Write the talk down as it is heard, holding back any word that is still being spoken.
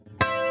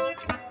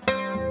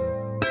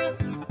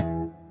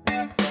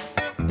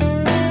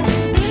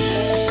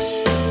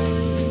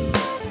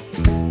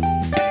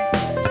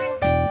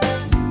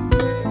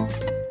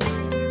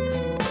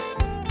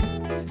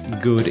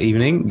Good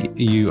evening.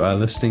 You are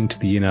listening to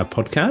the UNAR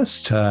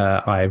podcast.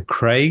 I am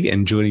Craig,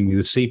 and joining me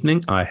this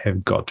evening, I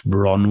have got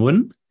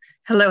Bronwyn.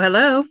 Hello,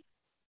 hello.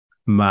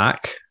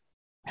 Mark.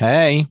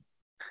 Hey.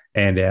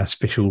 And our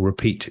special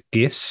repeat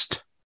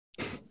guest,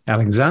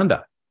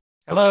 Alexander.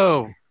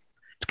 Hello.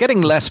 It's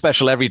getting less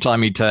special every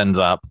time he turns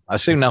up. I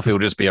soon enough he'll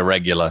just be a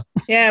regular.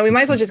 Yeah, we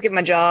might as well just give him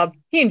a job.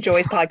 He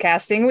enjoys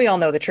podcasting. We all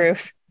know the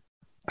truth.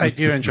 I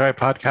do enjoy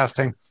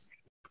podcasting.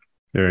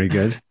 Very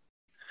good.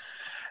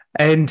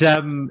 And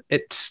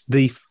it's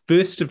the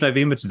 1st of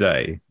November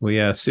today. We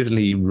are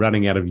certainly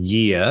running out of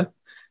year,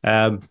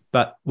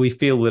 but we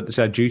feel that it's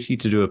our duty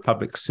to do a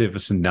public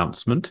service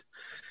announcement.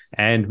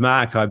 And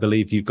Mark, I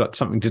believe you've got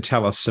something to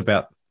tell us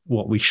about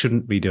what we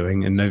shouldn't be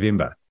doing in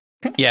November.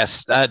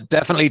 Yes,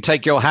 definitely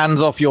take your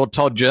hands off your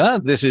todger.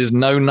 This is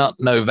No Nut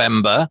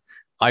November.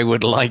 I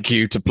would like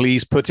you to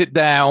please put it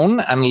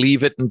down and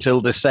leave it until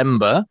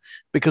December,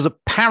 because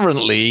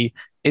apparently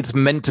it's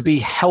meant to be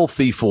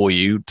healthy for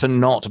you to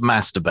not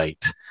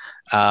masturbate.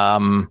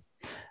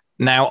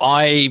 Now,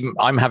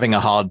 I'm having a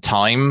hard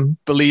time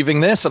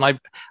believing this, and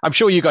I'm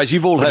sure you guys,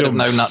 you've all heard of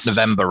No Nut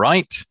November,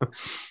 right?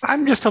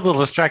 I'm just a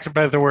little distracted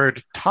by the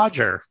word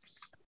todger.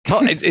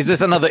 Is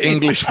this another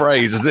English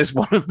phrase? Is this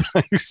one of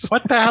those?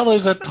 What the hell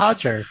is a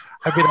todger?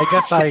 I mean,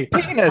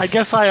 I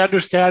guess I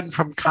understand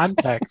from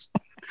context.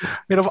 I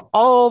mean, of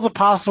all the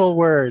possible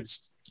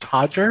words,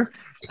 todger?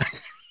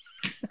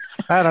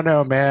 I don't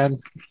know, man.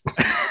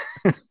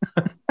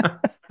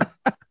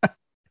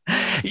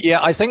 Yeah,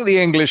 I think the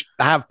English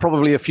have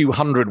probably a few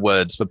hundred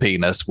words for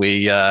penis.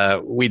 We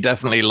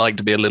definitely like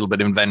to be a little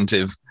bit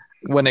inventive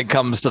when it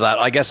comes to that.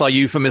 I guess our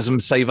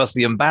euphemisms save us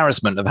the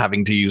embarrassment of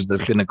having to use the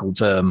clinical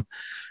term.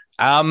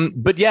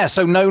 But yeah,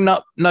 so No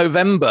Nut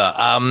November.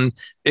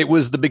 It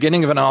was the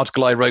beginning of an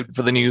article I wrote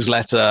for the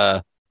newsletter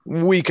a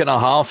week and a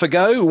half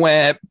ago,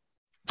 where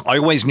I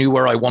always knew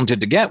where I wanted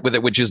to get with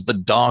it, which is the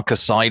darker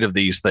side of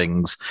these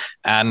things.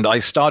 And I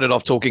started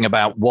off talking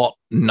about what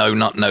No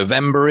Nut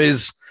November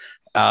is.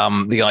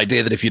 The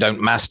idea that if you don't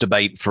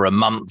masturbate for a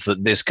month,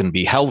 that this can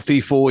be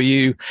healthy for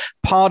you.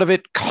 Part of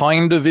it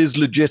kind of is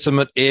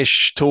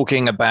legitimate-ish,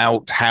 talking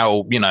about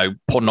how,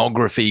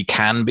 pornography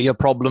can be a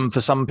problem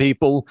for some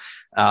people,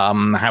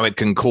 how it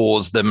can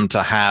cause them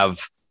to have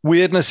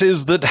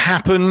weirdnesses that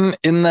happen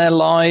in their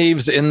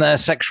lives, in their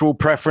sexual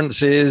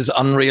preferences,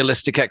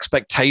 unrealistic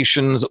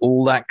expectations,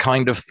 all that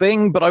kind of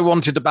thing. But I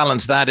wanted to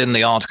balance that in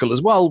the article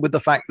as well with the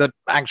fact that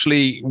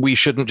actually we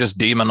shouldn't just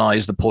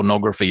demonize the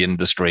pornography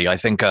industry. I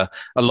think a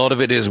lot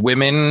of it is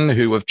women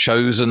who have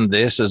chosen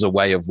this as a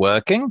way of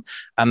working,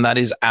 and that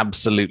is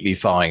absolutely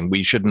fine.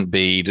 We shouldn't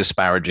be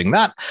disparaging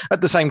that.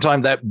 At the same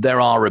time, there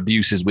are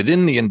abuses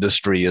within the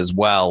industry as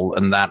well,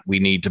 and that we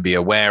need to be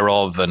aware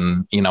of.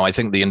 And, I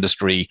think the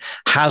industry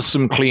has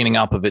some cleaning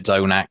up of its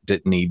own act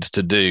it needs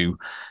to do.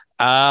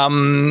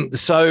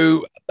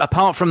 So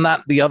apart from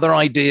that, the other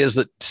ideas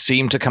that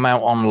seem to come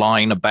out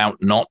online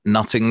about not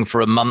nutting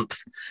for a month,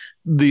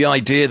 the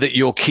idea that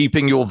you're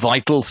keeping your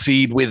vital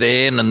seed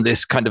within and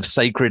this kind of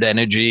sacred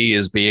energy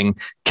is being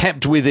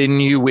kept within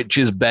you, which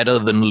is better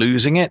than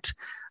losing it.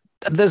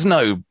 There's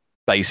no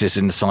basis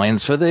in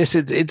science for this.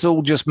 It's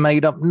all just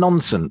made up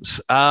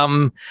nonsense.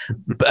 But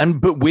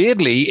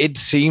weirdly, it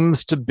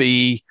seems to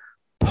be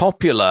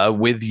popular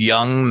with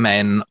young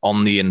men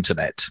on the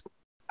internet.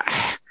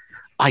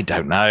 I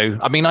don't know.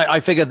 I mean, I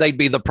figured they'd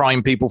be the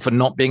prime people for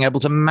not being able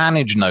to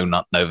manage No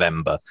Nut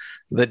November.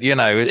 That,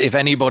 if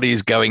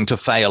anybody's going to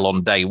fail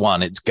on day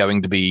one, it's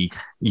going to be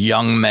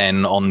young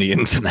men on the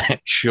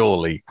internet,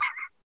 surely.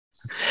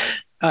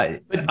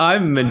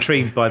 I'm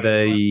intrigued by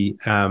the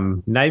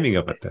naming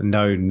of it,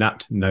 No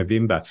Nut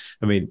November.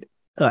 I mean,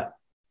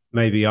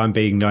 maybe I'm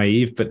being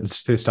naive, but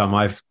it's the first time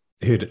I've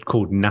heard it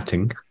called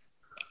nutting.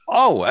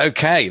 Oh,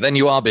 okay. Then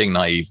you are being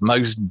naive.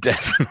 Most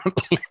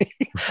definitely.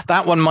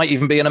 That one might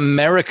even be an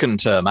American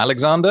term.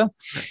 Alexander?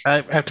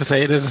 I have to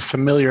say it is a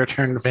familiar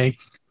term to me.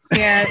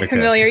 Yeah, okay.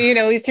 Familiar.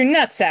 It's your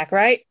nutsack,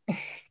 right?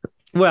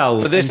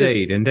 Well,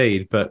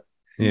 indeed. But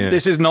yeah.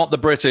 This is not the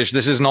British.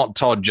 This is not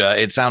todger.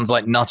 It sounds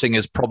like nutting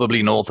is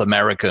probably North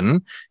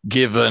American,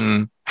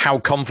 given how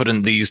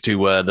confident these two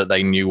were that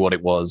they knew what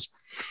it was.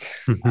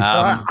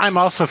 I'm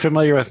also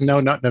familiar with No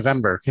Nut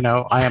November.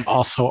 I am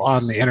also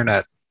on the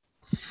internet.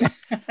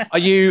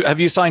 Have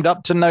you signed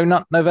up to No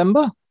Nut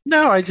November?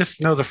 No, I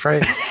just know the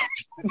phrase.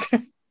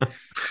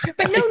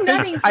 But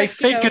nutting. I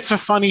think it's a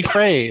funny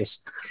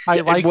phrase.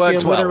 I like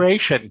the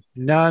alliteration.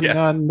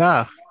 Well.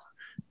 No.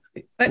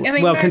 But I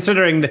mean, well,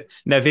 considering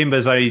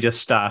November's only just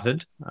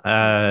started,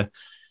 for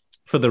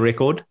the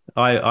record,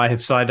 I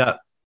have signed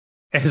up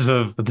as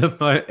of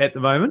at the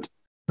moment.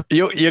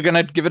 You're going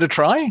to give it a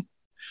try?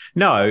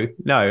 No,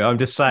 I'm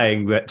just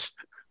saying that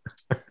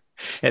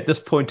at this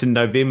point in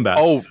November.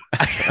 Oh,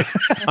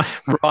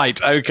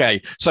 right.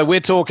 Okay. So we're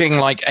talking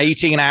like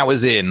 18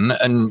 hours in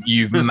and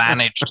you've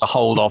managed to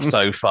hold off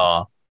so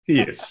far.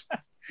 Yes.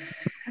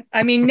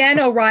 I mean,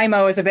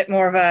 NaNoWriMo is a bit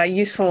more of a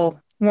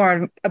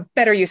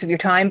better use of your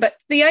time. But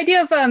the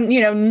idea of,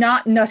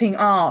 not nutting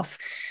off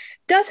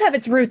does have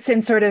its roots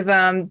in sort of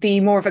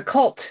the more of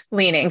occult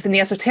leanings in the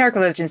esoteric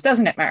religions,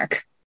 doesn't it,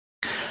 Mark?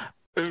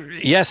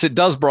 Yes, it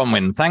does,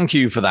 Bronwyn. Thank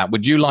you for that.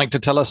 Would you like to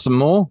tell us some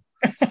more?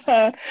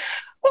 Well,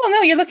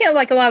 no, you're looking at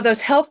like a lot of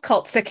those health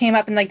cults that came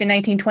up in like the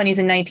 1920s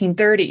and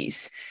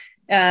 1930s.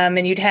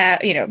 And you'd have,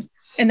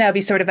 and that would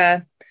be sort of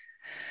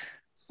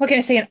what can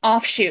I say, an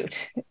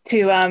offshoot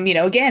to,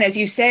 again, as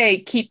you say,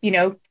 keep,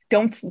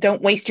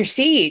 don't waste your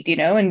seed,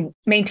 and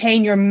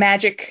maintain your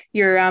magic,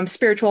 your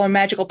spiritual or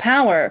magical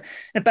power.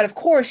 But of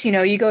course,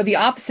 you go the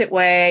opposite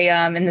way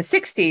in the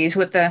 60s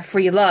with the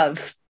free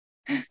love.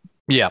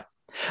 Yeah.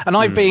 And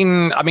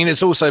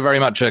it's also very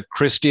much a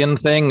Christian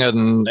thing.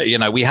 And,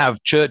 we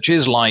have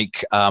churches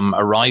like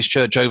Arise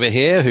Church over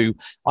here, who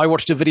I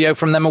watched a video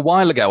from them a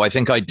while ago. I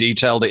think I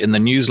detailed it in the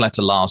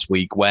newsletter last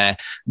week, where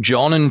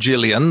John and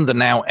Gillian, the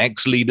now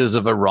ex-leaders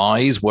of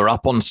Arise, were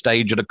up on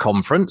stage at a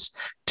conference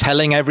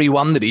telling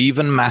everyone that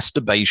even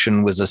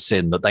masturbation was a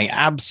sin, that they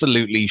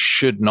absolutely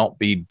should not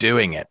be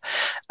doing it.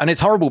 And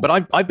it's horrible,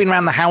 but I've been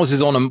around the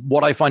houses on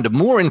what I find a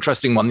more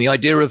interesting one, the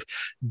idea of,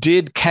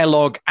 did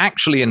Kellogg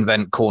actually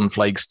invent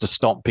cornflakes to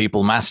stop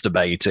people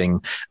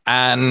masturbating?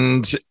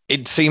 And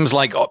it seems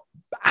like,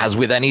 as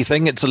with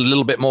anything, it's a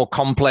little bit more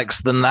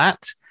complex than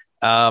that.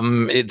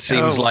 It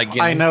seems like...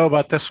 I know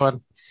about this one.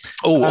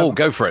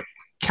 Go for it.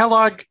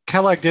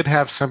 Kellogg did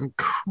have some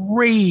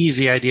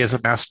crazy ideas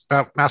about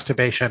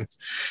masturbation,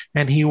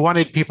 and he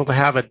wanted people to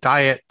have a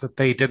diet that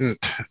they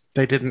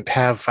didn't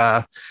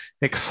have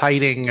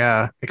exciting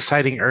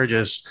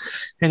urges.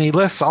 And he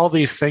lists all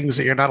these things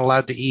that you're not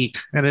allowed to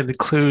eat, and it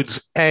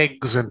includes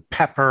eggs and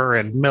pepper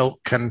and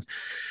milk. And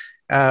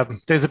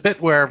there's a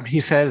bit where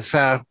he says,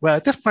 well,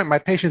 at this point, my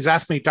patients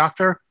ask me,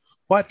 doctor,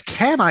 what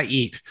can I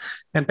eat?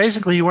 And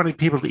basically, he wanted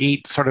people to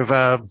eat sort of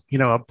a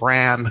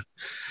bran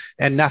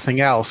and nothing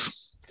else.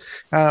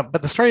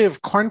 But the story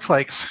of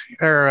cornflakes,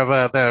 or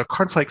of the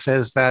cornflakes,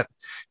 is that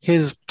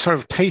his sort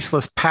of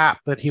tasteless pap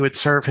that he would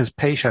serve his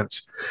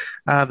patients,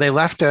 they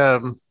left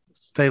a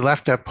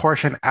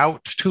portion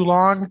out too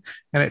long,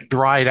 and it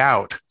dried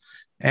out,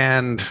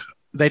 and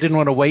they didn't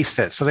want to waste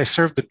it, so they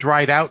served the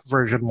dried out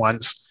version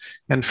once,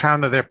 and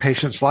found that their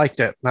patients liked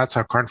it. That's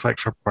how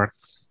cornflakes were born.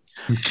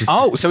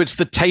 Oh, so it's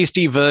the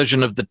tasty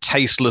version of the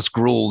tasteless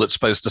gruel that's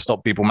supposed to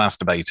stop people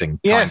masturbating.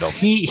 Yes, kind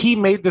of. he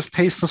made this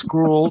tasteless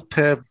gruel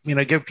to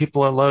give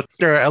people a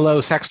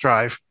low sex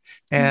drive,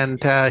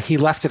 and he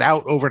left it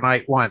out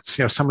overnight once.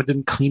 Someone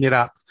didn't clean it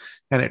up,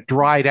 and it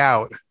dried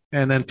out,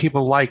 and then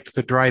people liked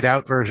the dried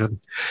out version.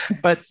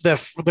 But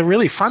the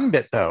really fun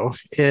bit, though,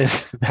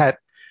 is that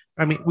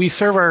we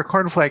serve our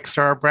cornflakes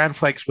or our bran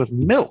flakes with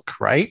milk,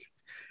 right?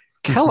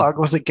 Kellogg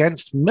was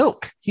against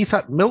milk. He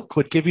thought milk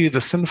would give you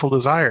the sinful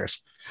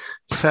desires.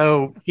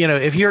 So,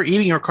 if you're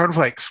eating your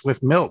cornflakes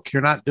with milk,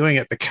 you're not doing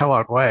it the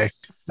Kellogg way.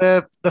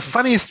 The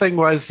funniest thing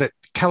was that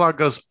Kellogg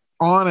goes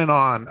on and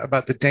on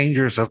about the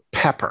dangers of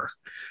pepper.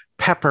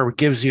 Pepper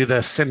gives you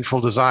the sinful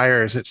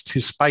desires. It's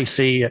too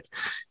spicy, and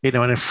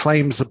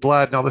inflames the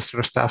blood and all this sort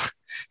of stuff.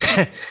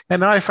 And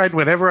now I find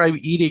whenever I'm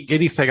eating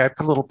anything, I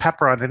put a little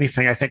pepper on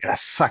anything, I think,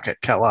 suck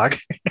it, Kellogg.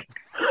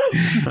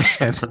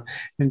 And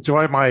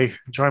enjoy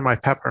my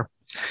pepper.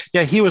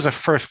 Yeah, he was a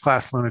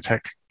first-class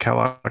lunatic,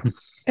 Kellogg.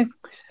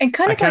 And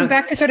kind of going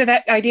back to sort of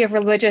that idea of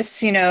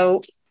religious,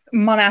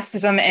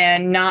 monasticism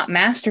and not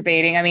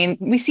masturbating.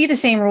 We see the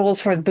same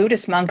rules for the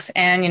Buddhist monks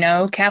and,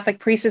 Catholic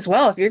priests as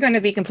well. If you're going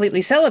to be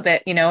completely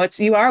celibate,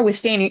 you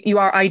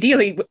are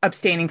ideally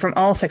abstaining from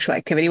all sexual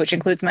activity, which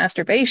includes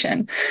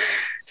masturbation.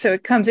 So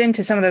it comes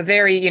into some of the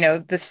very,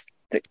 the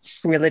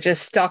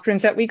religious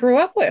doctrines that we grew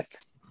up with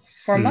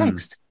or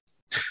amongst.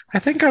 I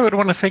think I would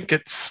want to think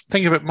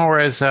of it more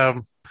as a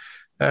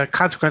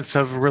consequence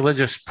of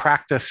religious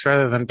practice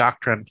rather than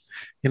doctrine.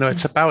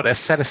 It's about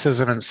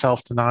asceticism and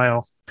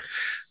self-denial.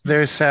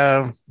 There's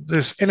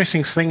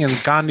interesting thing in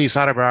Gandhi's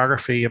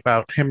autobiography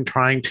about him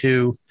trying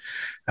to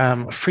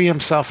free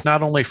himself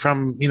not only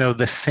from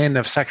the sin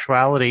of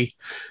sexuality,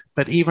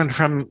 but even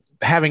from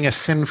having a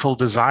sinful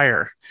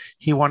desire.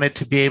 He wanted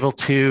to be able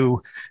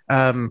to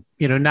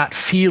not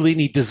feel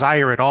any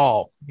desire at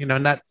all.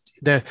 Not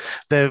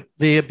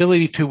the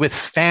ability to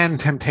withstand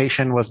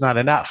temptation was not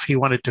enough. He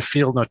wanted to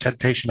feel no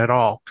temptation at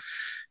all.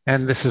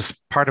 And this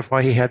is part of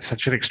why he had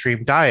such an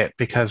extreme diet,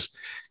 because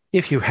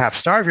if you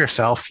half-starve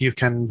yourself, you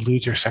can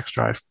lose your sex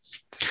drive.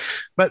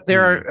 But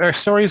there are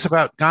stories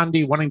about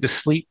Gandhi wanting to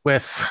sleep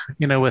with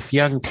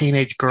young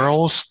teenage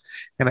girls,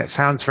 and it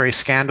sounds very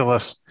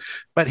scandalous.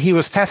 But he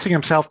was testing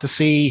himself to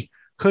see,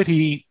 could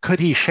he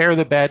share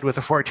the bed with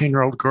a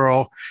 14-year-old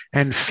girl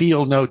and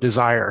feel no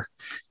desire?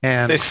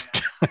 And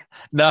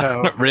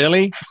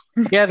really?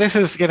 Yeah, this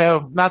is,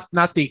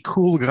 not the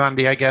cool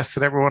Gandhi, I guess,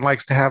 that everyone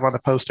likes to have on the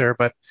poster,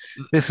 but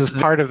this is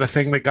part of the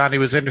thing that Gandhi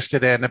was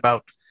interested in,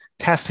 about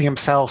testing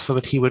himself so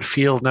that he would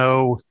feel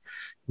no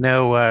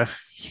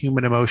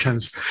human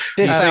emotions.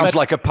 This sounds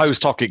like a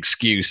post hoc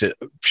excuse,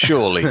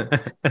 surely.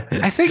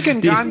 I think in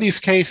Gandhi's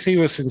case, he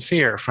was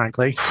sincere,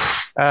 frankly,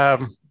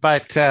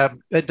 but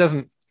it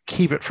doesn't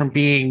keep it from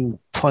being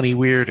plenty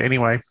weird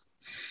anyway.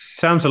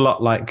 Sounds a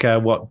lot like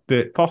what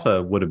Bert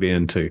Potter would have been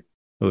into.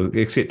 Well,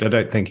 except I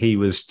don't think he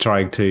was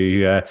trying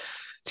to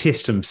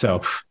test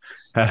himself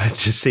to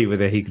see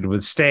whether he could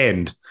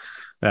withstand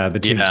the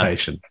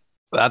temptation.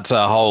 That's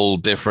a whole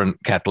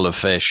different kettle of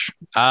fish.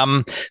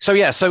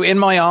 So in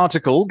my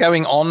article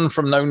going on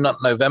from No Nut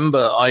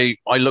November, I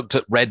looked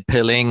at red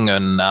pilling,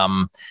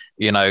 and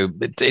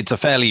it's a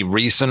fairly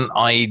recent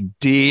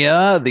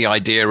idea, the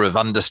idea of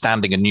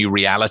understanding a new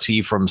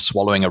reality from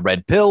swallowing a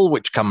red pill,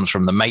 which comes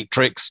from the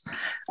Matrix.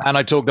 And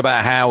I talked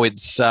about how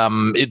it's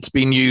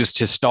been used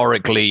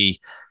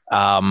historically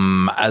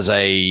as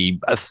a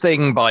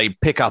thing by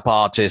pickup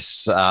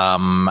artists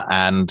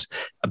and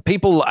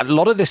people. A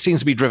lot of this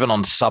seems to be driven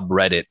on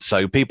subreddit.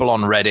 So people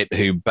on Reddit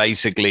who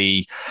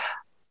basically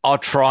are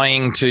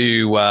trying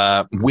to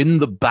win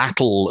the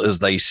battle, as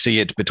they see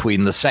it,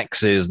 between the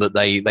sexes, that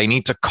they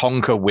need to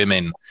conquer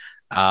women.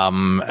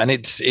 And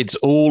it's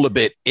all a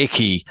bit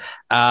icky.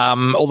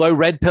 Although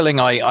red pilling,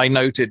 I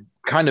noted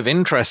kind of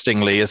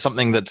interestingly, is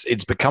something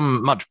it's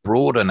become much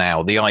broader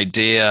now. The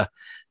idea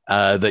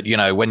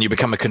that, when you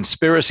become a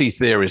conspiracy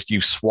theorist,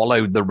 you've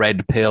swallowed the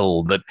red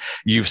pill, that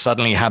you've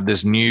suddenly had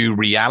this new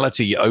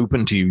reality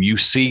open to you. You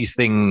see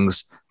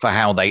things for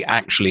how they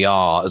actually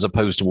are, as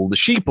opposed to all the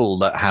sheeple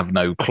that have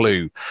no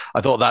clue.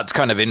 I thought that's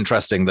kind of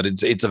interesting, that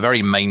it's a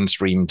very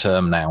mainstream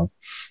term now.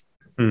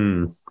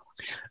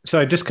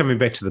 So just coming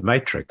back to the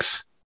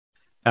Matrix,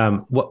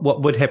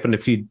 what would happen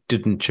if you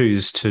didn't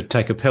choose to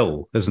take a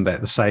pill? Isn't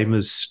that the same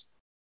as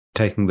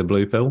taking the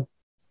blue pill?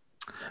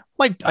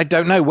 I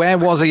don't know. Where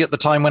was he at the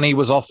time when he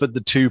was offered the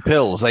 2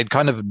 pills? They'd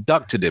kind of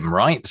abducted him,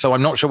 right? So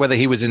I'm not sure whether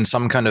he was in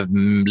some kind of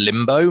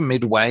limbo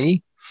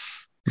midway.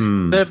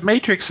 The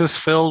Matrix is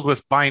filled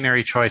with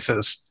binary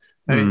choices.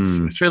 I mean,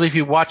 it's really, if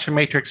you watch the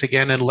Matrix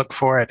again and look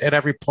for it, at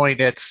every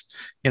point it's,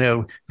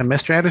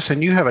 Mr.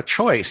 Anderson, you have a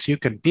choice. You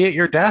can be at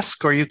your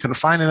desk or you can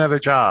find another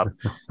job.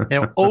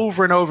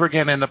 Over and over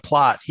again in the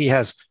plot, he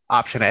has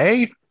option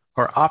A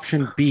or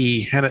option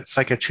B, and it's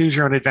like a choose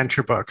your own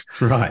adventure book.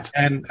 Right.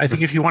 And I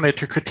think if you wanted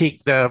to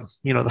critique the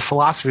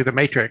philosophy of the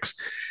Matrix,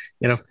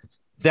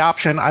 the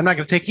option, I'm not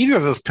going to take either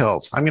of those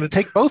pills. I'm going to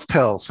take both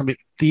pills. I mean,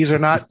 these are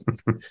not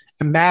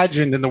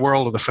imagined in the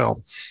world of the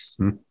film.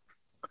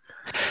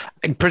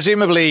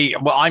 Presumably,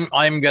 well,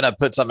 I'm going to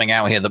put something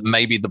out here that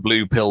maybe the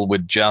blue pill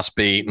would just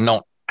be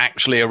not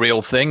actually a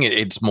real thing.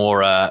 It's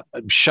more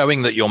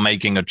showing that you're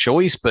making a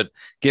choice. But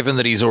given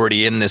that he's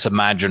already in this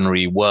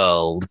imaginary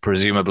world,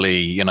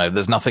 presumably,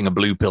 there's nothing a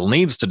blue pill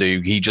needs to do.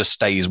 He just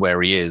stays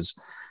where he is.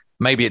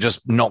 Maybe it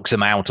just knocks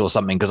him out or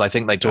something, because I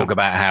think they talk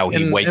about how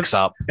he wakes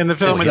up. In the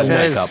film, it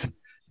says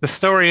the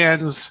story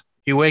ends,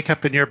 you wake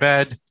up in your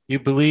bed, you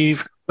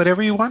believe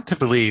whatever you want to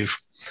believe,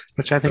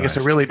 which I think is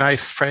a really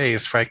nice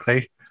phrase,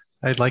 frankly.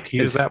 I'd like to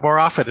use that more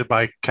often in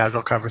my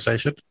casual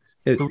conversation.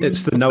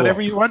 It's the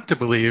whatever you want to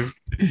believe.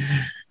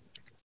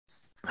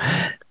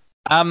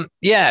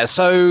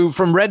 So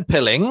from red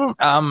pilling,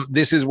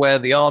 this is where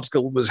the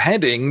article was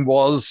heading,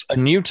 was a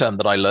new term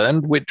that I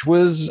learned, which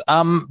was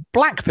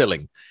black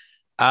pilling,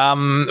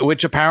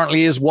 which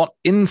apparently is what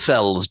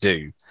incels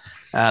do.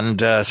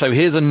 And so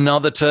here's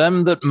another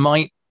term that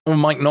might or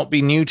might not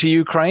be new to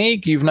you,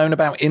 Craig. You've known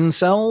about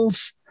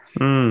incels?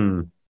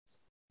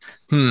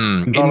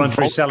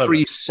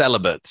 Involuntary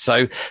celibate.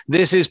 So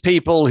this is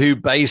people who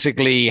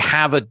basically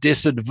have a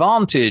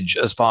disadvantage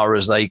as far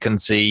as they can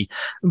see.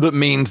 That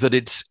means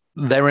that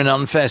they're in an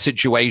unfair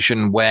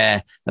situation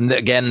where, and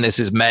again, this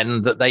is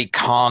men, that they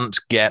can't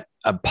get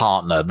a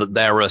partner, that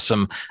there are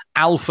some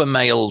alpha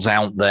males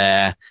out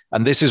there.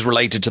 And this is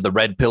related to the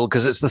red pill,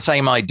 because it's the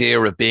same idea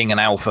of being an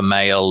alpha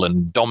male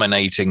and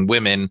dominating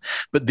women.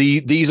 But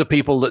these are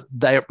people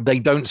that they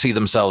don't see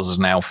themselves as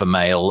an alpha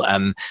male,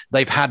 and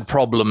they've had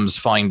problems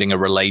finding a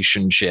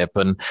relationship,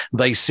 and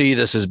they see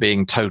this as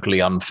being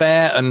totally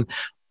unfair. And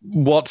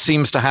what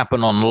seems to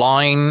happen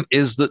online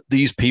is that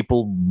these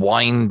people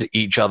wind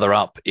each other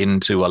up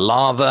into a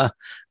lather,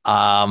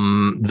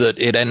 that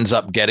it ends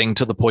up getting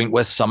to the point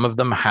where some of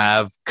them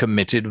have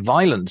committed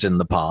violence in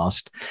the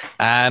past.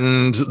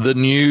 And the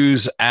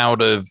news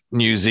out of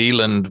New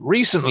Zealand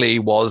recently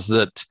was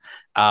that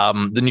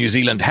the New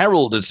Zealand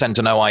Herald had sent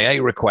an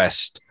OIA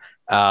request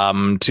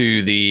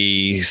to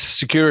the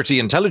Security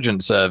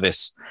Intelligence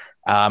Service,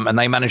 and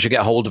they managed to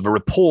get hold of a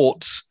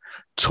report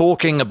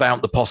talking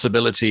about the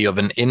possibility of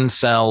an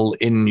incel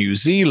in New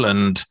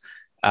Zealand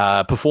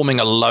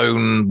performing a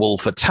lone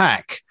wolf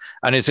attack.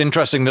 And it's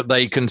interesting that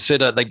they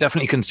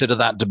definitely consider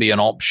that to be an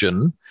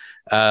option.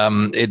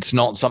 It's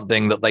not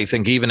something that they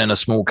think, even in a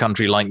small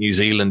country like New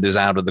Zealand, is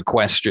out of the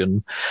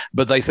question.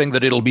 But they think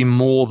that it'll be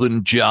more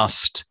than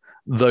just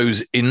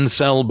those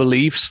incel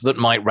beliefs that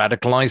might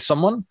radicalize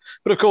someone.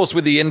 But of course,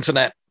 with the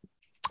internet,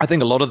 I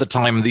think a lot of the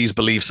time these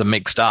beliefs are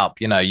mixed up.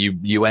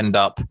 You end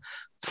up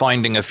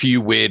finding a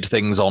few weird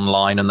things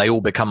online, and they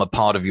all become a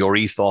part of your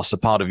ethos, a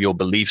part of your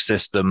belief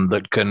system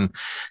that can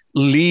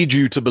lead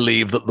you to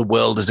believe that the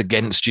world is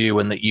against you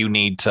and that you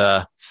need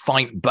to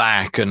fight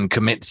back and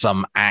commit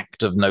some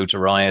act of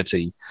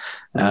notoriety.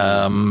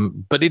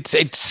 But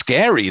it's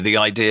scary, the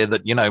idea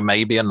that,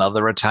 maybe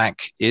another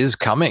attack is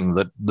coming,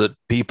 that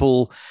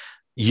people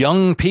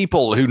young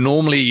people who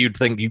normally you'd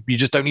think you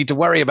just don't need to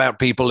worry about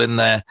people in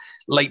their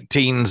late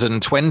teens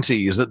and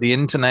 20s, that the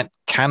internet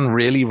can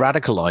really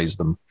radicalize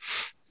them.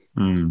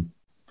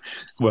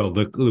 Well,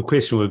 the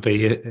question would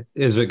be,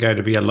 is it going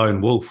to be a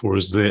lone wolf, or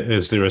is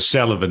there a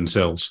Sullivan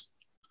cells?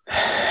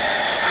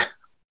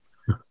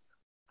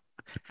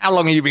 How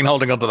long have you been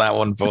holding on to that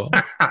one for?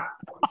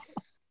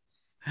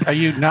 Are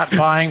you not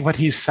buying what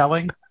he's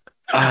selling?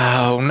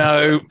 Oh,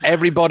 no.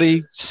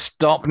 Everybody,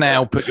 stop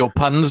now. Put your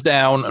puns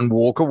down and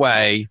walk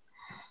away.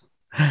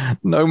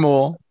 No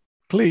more,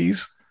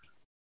 please.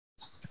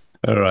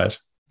 All right.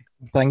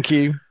 Thank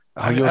you.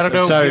 I don't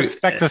know. So, you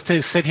expect us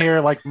to sit here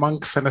like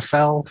monks in a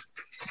cell?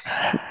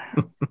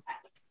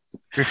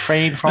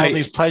 Refrain from all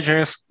these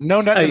pleasures.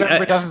 No,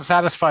 November doesn't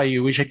satisfy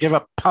you. We should give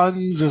up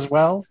puns as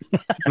well.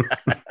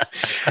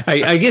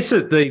 I guess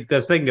that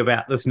the thing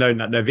about this No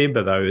Nut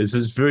November, though, is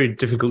it's very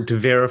difficult to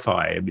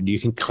verify. I mean, you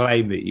can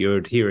claim that you're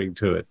adhering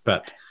to it,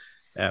 but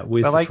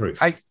where's the proof?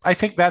 I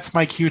think that's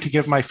my cue to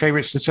give my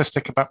favorite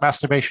statistic about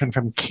masturbation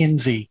from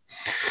Kinsey.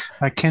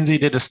 Kinsey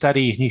did a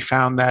study, and he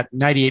found that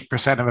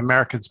 98% of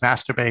Americans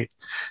masturbate.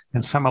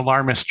 And some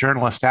alarmist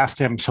journalist asked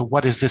him, "So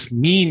what does this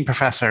mean,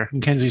 Professor?"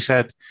 And Kinsey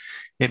said,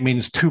 "It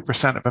means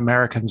 2% of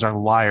Americans are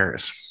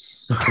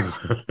liars."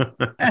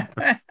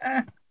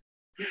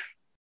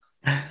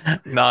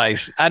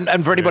 Nice.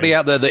 And for anybody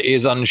out there that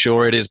is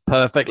unsure, it is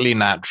perfectly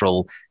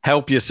natural.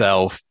 Help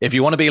yourself. If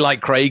you want to be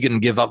like Craig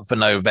and give up for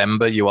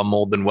November, you are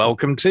more than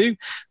welcome to,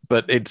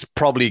 but it's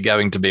probably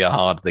going to be a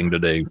hard thing to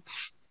do.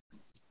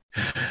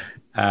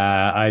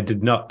 I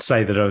did not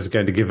say that I was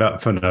going to give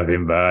up for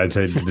November. I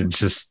said it's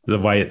just the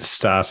way it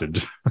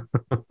started.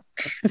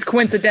 It's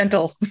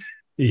coincidental.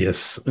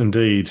 Yes,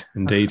 indeed.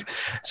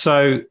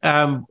 So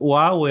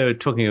while we're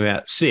talking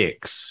about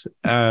sex,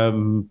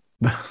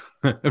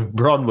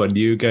 Bronwyn,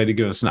 you're going to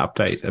give us an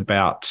update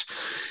about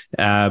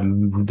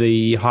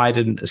the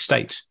Hayden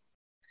estate.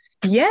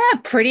 Yeah,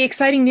 pretty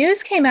exciting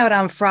news came out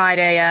on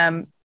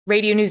Friday.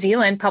 Radio New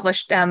Zealand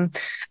published an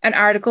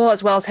article,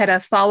 as well as had a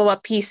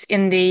follow-up piece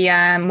in the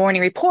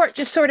morning report,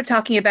 just sort of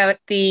talking about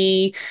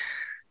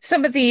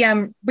some of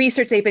the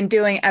research they've been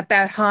doing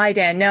about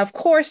Hayden. Now, of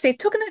course, they've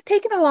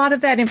taken a lot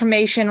of that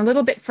information, a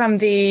little bit from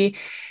the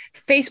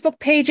Facebook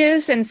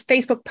pages and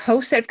Facebook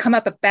posts that have come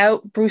up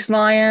about Bruce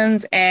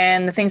Lyons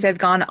and the things that have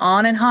gone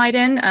on in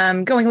Hayden,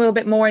 going a little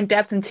bit more in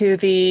depth into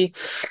the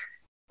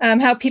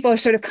how people are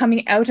sort of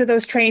coming out of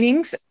those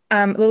trainings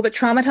a little bit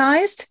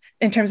traumatized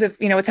in terms of,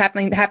 what's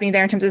happening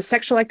there in terms of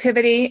sexual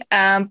activity.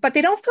 But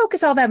they don't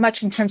focus all that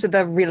much in terms of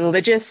the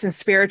religious and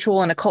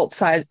spiritual and occult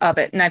side of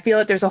it. And I feel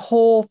that there's a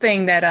whole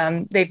thing that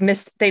they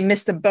missed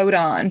the boat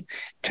on in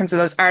terms of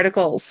those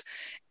articles.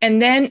 And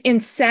then in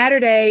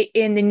Saturday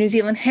in the New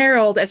Zealand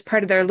Herald, as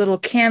part of their little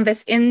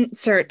Canvas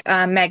insert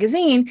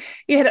magazine,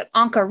 you had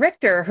Anka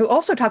Richter, who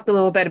also talked a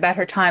little bit about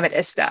her time at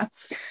ISTA.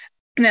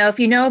 Now, if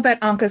you know about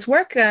Anka's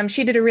work,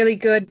 she did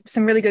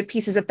some really good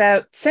pieces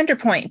about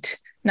Centerpoint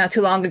not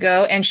too long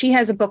ago, and she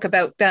has a book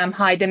about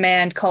high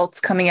demand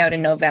cults coming out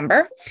in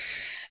November.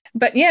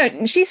 But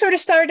yeah, she sort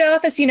of started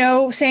off as,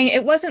 saying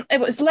it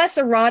was less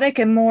erotic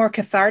and more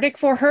cathartic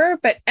for her.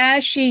 But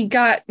as she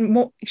got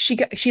more,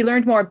 she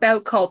learned more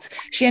about cults,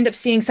 she ended up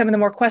seeing some of the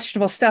more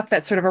questionable stuff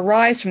that sort of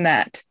arise from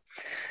that.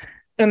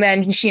 And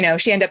then, she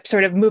ended up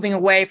sort of moving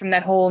away from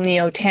that whole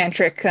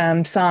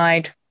neo-tantric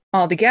side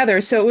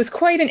altogether. So it was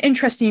quite an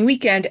interesting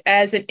weekend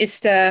as an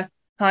ISTA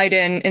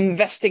Hayden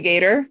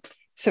investigator,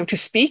 so to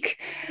speak.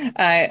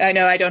 I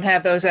know I don't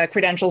have those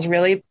credentials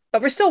really,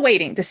 but we're still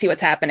waiting to see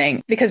what's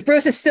happening because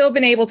Bruce has still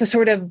been able to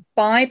sort of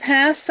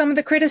bypass some of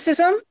the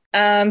criticism.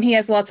 He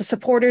has lots of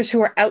supporters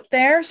who are out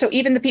there. So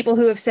even the people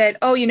who have said,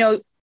 oh,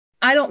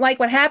 I don't like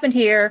what happened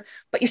here,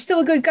 but you're still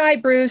a good guy,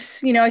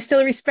 Bruce. I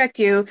still respect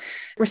you.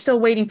 We're still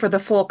waiting for the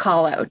full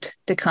call out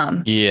to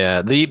come.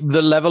 Yeah, the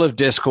level of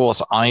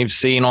discourse I've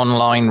seen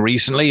online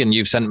recently, and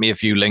you've sent me a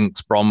few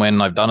links,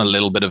 Bronwyn. I've done a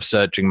little bit of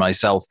searching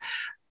myself.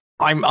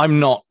 I'm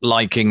not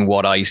liking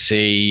what I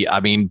see.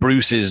 I mean,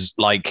 Bruce is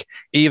like,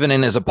 even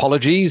in his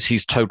apologies,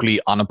 he's totally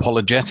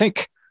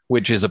unapologetic,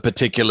 which is a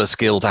particular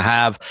skill to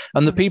have.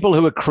 And the people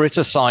who are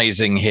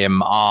criticizing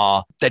him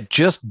they're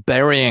just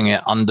burying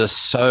it under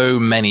so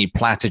many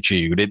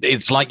platitudes.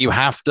 It's like you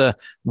have to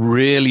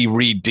really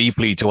read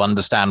deeply to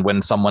understand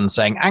when someone's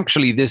saying,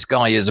 actually, this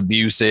guy is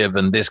abusive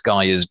and this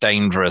guy is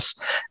dangerous.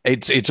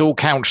 It's all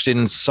couched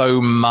in so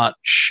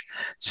much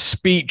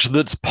speech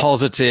that's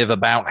positive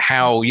about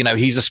how,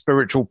 he's a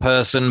spiritual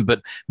person,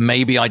 but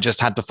maybe I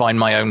just had to find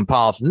my own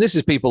path. And this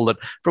is people that,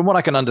 from what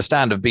I can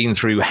understand, have been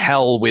through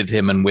hell with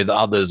him and with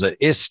others at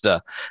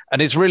ISTA.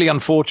 And it's really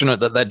unfortunate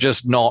that they're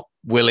just not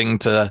willing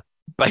to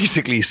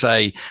basically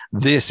say,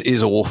 this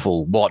is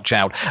awful, watch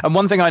out. And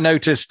one thing I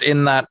noticed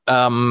in that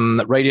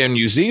Radio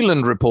New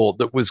Zealand report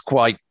that was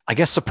quite, I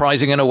guess,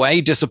 surprising in a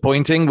way,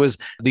 disappointing, was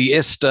the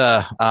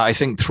ISTA, I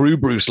think through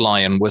Bruce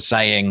Lyon, was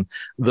saying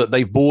that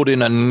they've brought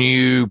in a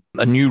new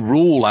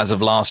rule as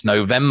of last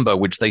November,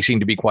 which they seem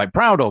to be quite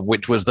proud of,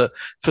 which was that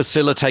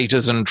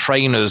facilitators and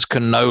trainers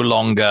can no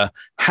longer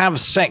have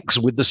sex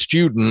with the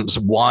students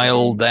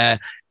while they're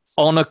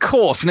on a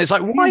course. And it's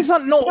like, why has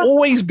that not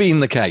always been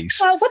the case?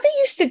 Well, what they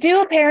used to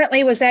do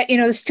apparently was that,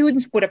 the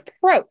students would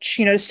approach,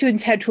 the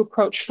students had to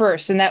approach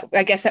first. And that,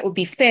 I guess that would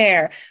be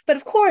fair. But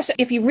of course,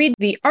 if you read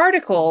the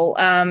article,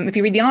 if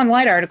you read the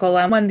online article,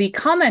 when the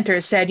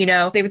commenters said,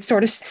 they would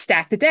sort of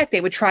stack the deck,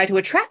 they would try to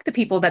attract the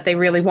people that they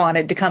really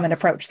wanted to come and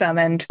approach them.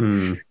 And,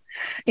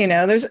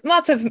 there's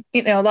lots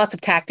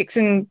of tactics.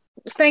 And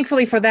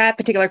thankfully for that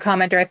particular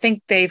commenter, I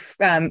think they've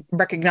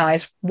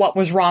recognized what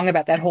was wrong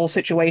about that whole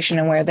situation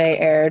and where they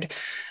erred.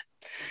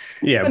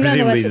 Yeah,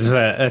 presumably there's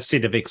a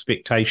set of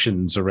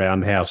expectations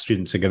around how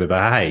students are going to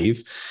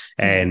behave,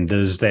 and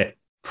there's that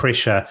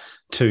pressure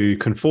to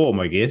conform,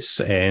 I guess.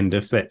 And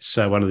if that's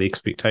one of the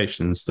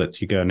expectations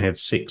that you go and have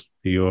sex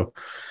with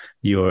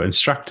your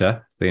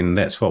instructor, then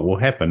that's what will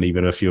happen,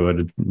 even if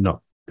you're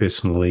not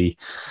personally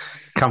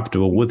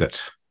comfortable with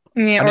it.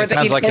 Yeah, and it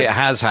sounds like it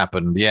has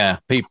happened. Yeah,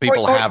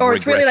 people have. Or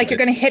it's really like you're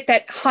going to hit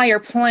that higher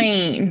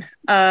plane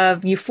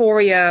of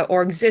euphoria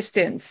or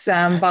existence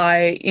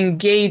by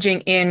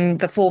engaging in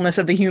the fullness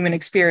of the human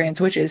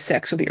experience, which is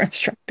sex with your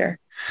instructor.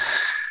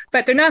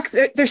 But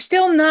they're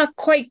still not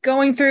quite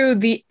going through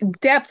the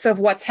depth of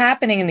what's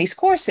happening in these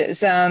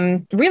courses.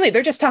 Really,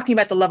 they're just talking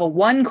about the level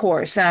 1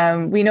 course.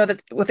 We know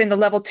that within the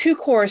level 2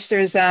 course,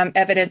 there's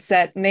evidence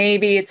that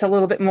maybe it's a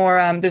little bit more,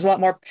 there's a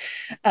lot more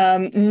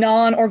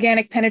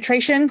non-organic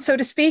penetration, so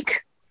to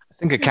speak. I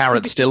think a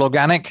carrot's still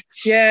organic.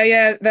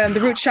 Yeah. The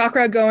root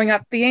chakra going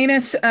up the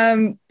anus,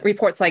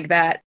 reports like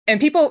that. And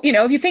people,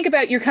 if you think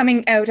about you're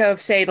coming out of,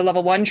 say, the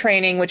level 1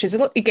 training, which is,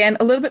 again,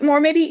 a little bit more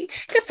maybe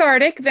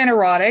cathartic than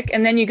erotic,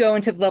 and then you go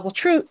into the level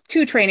 2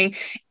 training,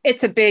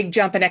 it's a big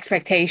jump in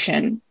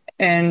expectation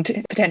and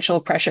potential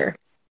pressure.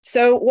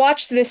 So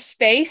watch this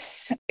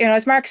space.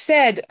 As Mark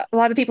said, a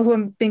lot of people who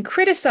have been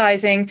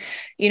criticizing,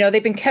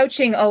 they've been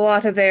couching a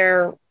lot of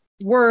their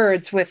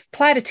words with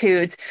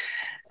platitudes.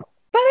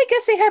 But I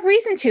guess they have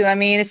reason to. I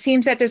mean, it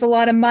seems that there's a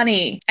lot of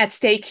money at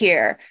stake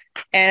here.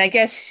 And I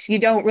guess you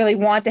don't really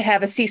want to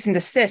have a cease and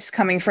desist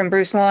coming from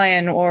Bruce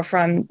Lyon or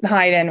from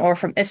Hayden or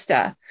from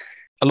ISTA.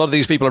 A lot of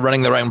these people are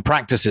running their own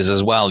practices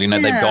as well. They've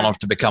gone off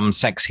to become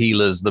sex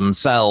healers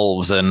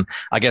themselves. And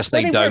I guess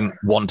they don't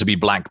want to be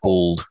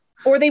blackballed.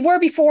 Or they were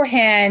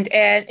beforehand,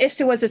 and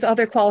ISTA was this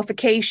other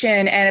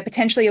qualification and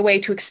potentially a way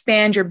to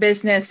expand your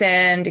business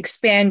and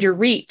expand your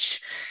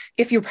reach.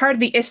 If you're part of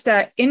the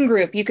ISTA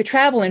in-group, you could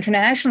travel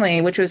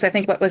internationally, which was, I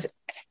think, what was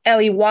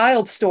Ellie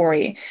Wild's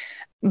story.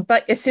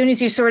 But as soon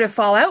as you sort of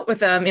fall out with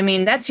them, I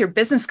mean, that's your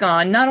business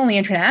gone, not only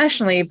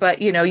internationally,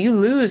 but, you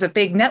lose a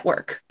big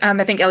network.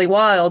 I think Ellie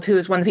Wild, who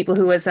is one of the people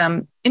who was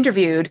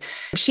interviewed,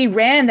 she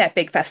ran that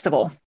big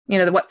festival,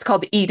 what's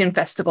called the Eden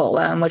Festival,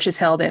 which is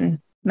held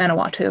in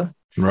Manawatu.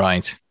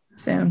 Right.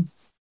 So,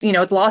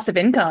 it's loss of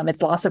income,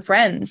 it's loss of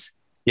friends.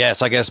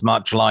 Yes, I guess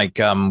much like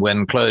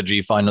when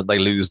clergy find that they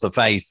lose the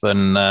faith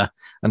and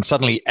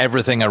suddenly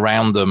everything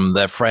around them,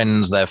 their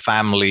friends, their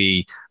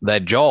family,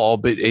 their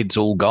job, it's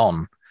all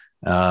gone.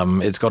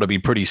 It's got to be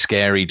pretty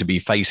scary to be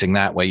facing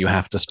that where you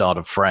have to start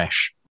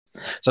afresh.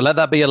 So let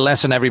that be a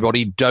lesson,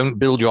 everybody. Don't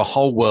build your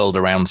whole world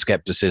around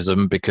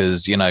skepticism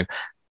because,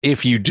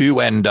 if you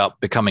do end up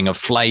becoming a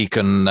flake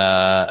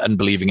and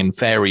believing in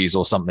fairies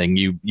or something,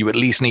 you at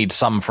least need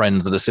some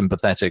friends that are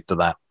sympathetic to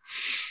that.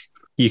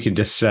 You can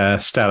just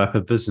start up a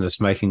business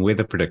making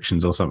weather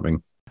predictions or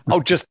something.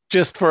 Oh,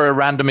 just for a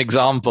random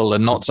example,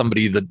 and not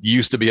somebody that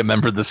used to be a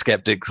member of the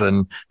Skeptics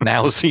and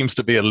now seems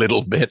to be a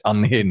little bit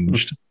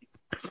unhinged.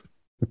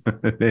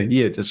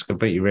 Yeah, just a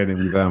completely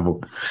random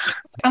example.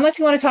 Unless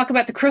you want to talk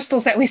about the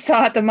crystals that we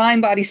saw at the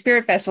Mind Body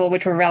Spirit Festival,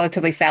 which were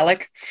relatively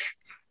phallic.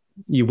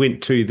 You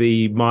went to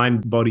the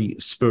Mind Body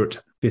Spirit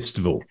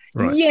Festival,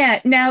 right?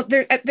 Yeah. Now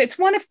there's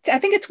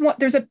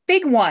a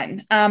big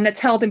one that's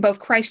held in both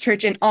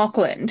Christchurch and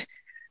Auckland.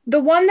 The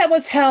one that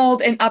was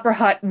held in Upper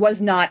Hutt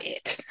was not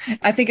it.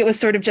 I think it was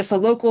sort of just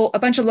a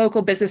bunch of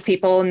local business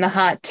people in the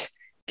hut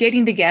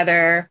getting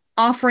together,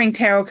 offering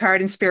tarot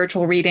card and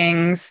spiritual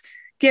readings,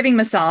 giving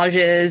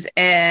massages,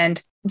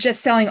 and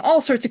just selling all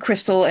sorts of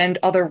crystal and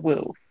other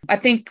woo. I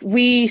think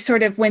we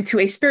sort of went to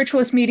a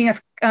spiritualist meeting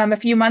a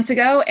few months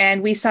ago,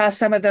 and we saw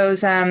some of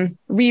those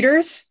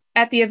readers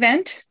at the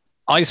event.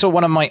 I saw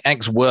one of my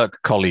ex-work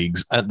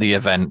colleagues at the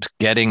event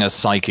getting a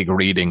psychic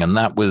reading, and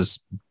that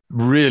was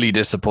really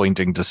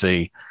disappointing to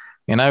see.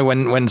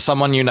 When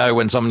someone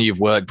you've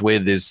worked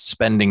with is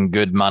spending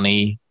good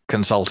money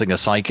consulting a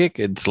psychic,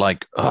 it's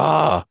like,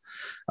 I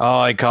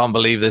can't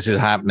believe this is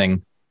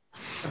happening.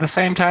 At the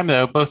same time,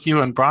 though, both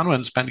you and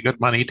Bronwyn spent good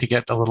money to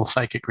get the little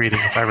psychic reading,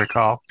 if I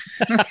recall.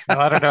 So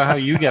I don't know how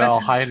you get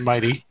all high and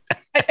mighty.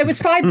 It was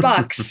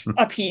 $5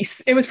 a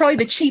piece. It was probably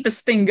the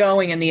cheapest thing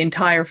going in the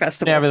entire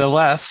festival.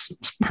 Nevertheless,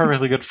 it's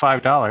perfectly good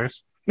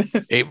 $5.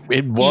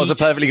 It was a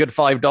perfectly good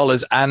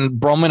 $5, and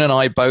Bronwyn and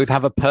I both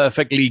have a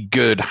perfectly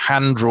good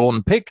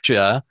hand-drawn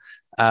picture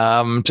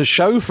to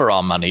show for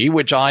our money,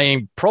 which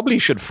I probably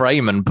should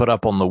frame and put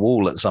up on the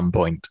wall at some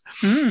point.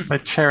 A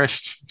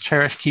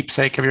cherished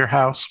keepsake of your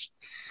house.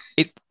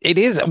 It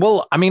is.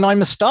 Well, I mean,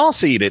 I'm a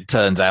starseed, it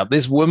turns out.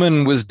 This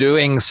woman was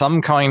doing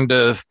some kind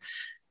of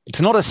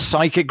it's not a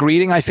psychic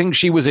reading. I think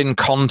she was in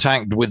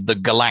contact with the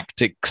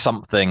galactic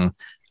something.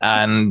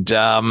 And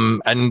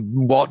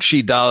what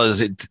she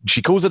does,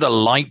 she calls it a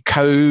light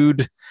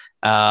code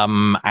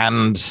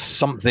and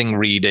something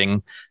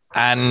reading.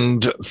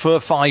 And for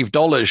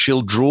 $5,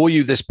 she'll draw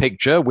you this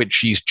picture, which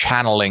she's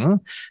channeling,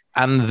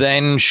 and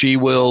then she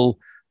will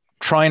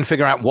try and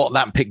figure out what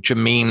that picture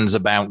means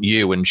about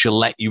you, and she'll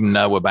let you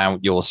know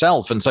about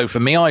yourself. And so for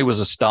me, I was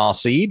a star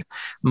seed.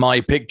 My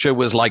picture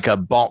was like a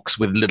box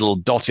with little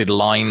dotted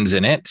lines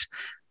in it.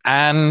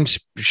 And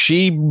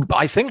she,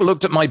 I think,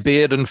 looked at my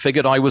beard and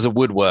figured I was a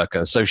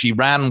woodworker. So she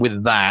ran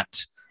with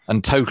that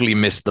and totally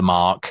missed the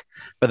mark.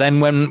 But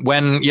then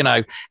when you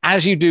know,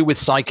 as you do with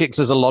psychics,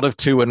 there's a lot of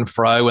to and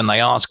fro, and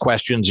they ask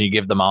questions and you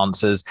give them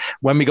answers.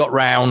 When we got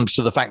round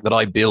to the fact that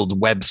I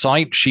build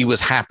website, she was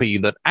happy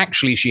that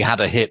actually she had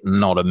a hit and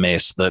not a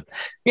miss, that,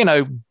 you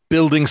know,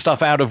 building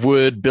stuff out of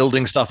wood,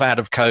 building stuff out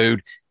of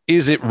code,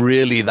 is it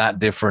really that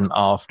different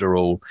after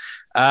all?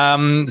 So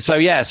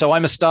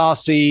I'm a star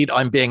seed.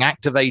 I'm being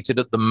activated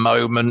at the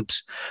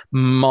moment.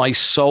 My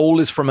soul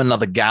is from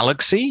another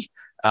galaxy.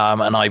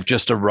 And I've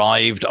just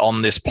arrived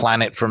on this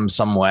planet from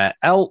somewhere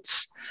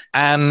else,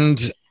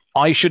 and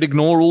I should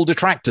ignore all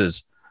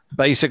detractors.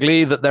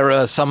 Basically, that there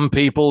are some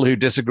people who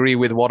disagree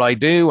with what I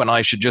do, and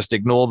I should just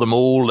ignore them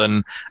all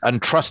and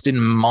trust in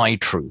my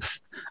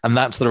truth. And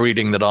that's the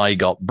reading that I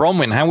got.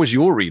 Bronwyn, how was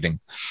your reading?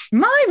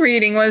 My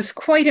reading was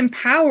quite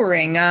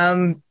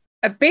empowering.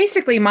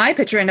 Basically, my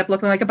picture ended up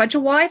looking like a bunch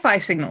of Wi-Fi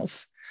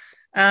signals.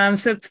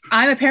 So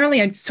I'm apparently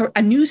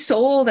a new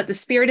soul that the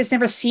spirit has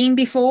never seen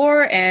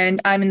before, and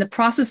I'm in the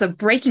process of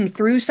breaking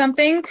through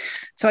something.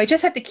 So I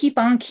just have to keep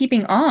on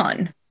keeping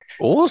on.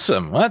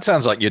 Awesome. Well, that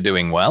sounds like you're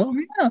doing well.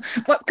 Yeah.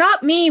 What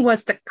got me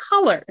was the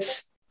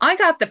colors. I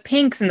got the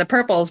pinks and the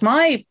purples.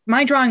 My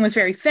drawing was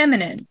very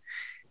feminine,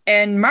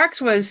 and Mark's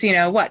was,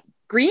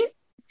 green?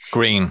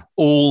 Green.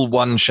 All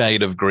one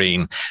shade of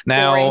green.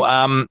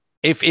 Now,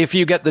 if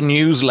you get the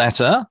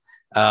newsletter,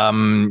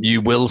 you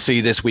will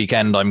see this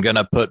weekend, I'm going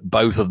to put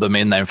both of them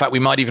in there. In fact, we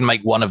might even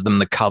make one of them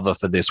the cover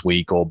for this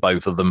week, or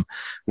both of them.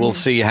 We'll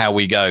see how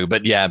we go.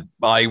 But yeah,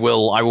 I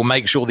will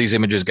make sure these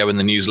images go in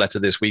the newsletter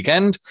this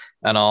weekend,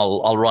 and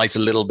I'll write a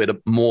little bit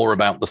more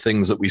about the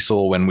things that we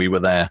saw when we were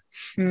there.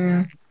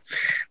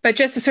 But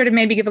just to sort of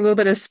maybe give a little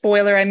bit of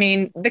spoiler, I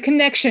mean, the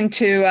connection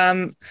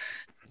to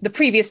the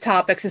previous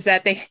topics is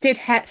that they did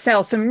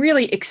sell some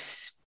really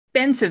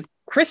expensive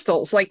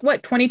crystals, like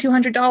what,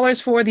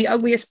 $2,200 for the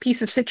ugliest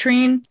piece of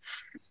citrine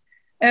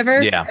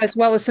ever, as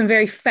well as some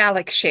very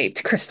phallic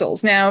shaped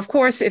crystals. Now, of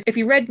course, if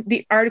you read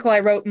the article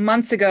I wrote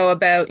months ago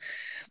about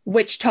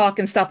witch talk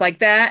and stuff like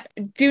that,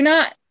 do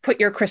not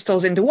put your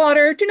crystals into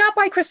water, do not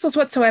buy crystals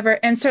whatsoever,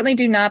 and certainly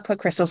do not put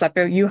crystals up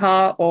your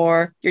Yuha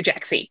or your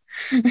Jaxi.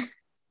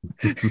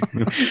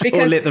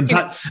 Because,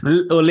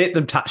 or let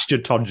them touch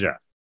your Todger.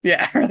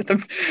 Yeah.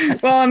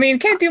 Well, I mean,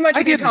 can't do much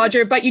with your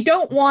Todger, but you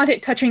don't want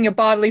it touching your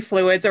bodily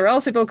fluids, or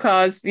else it'll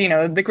cause,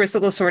 the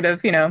crystal to sort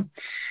of,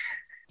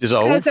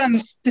 dissolve. Cause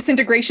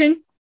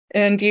disintegration,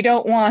 and you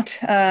don't want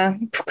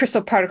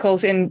crystal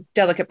particles in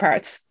delicate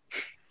parts.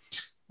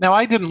 Now,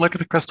 I didn't look at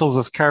the crystals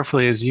as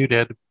carefully as you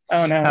did.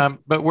 Oh, no.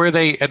 But were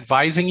they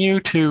advising you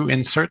to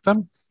insert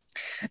them?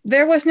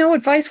 There was no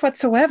advice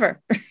whatsoever.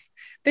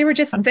 They were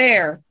just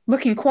there,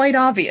 looking quite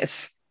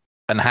obvious.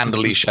 And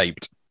handily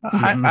shaped.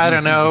 I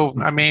don't know.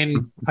 I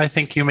mean, I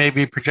think you may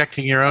be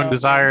projecting your own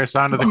desires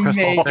onto the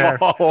crystals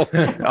there.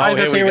 I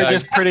thought they were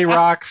just pretty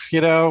rocks,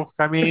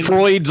 I mean,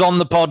 Freud's on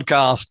the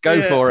podcast.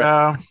 Go for it.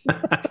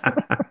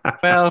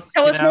 Well,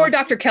 tell us more,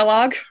 Dr.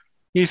 Kellogg.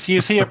 You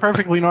see a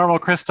perfectly normal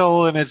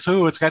crystal, and it's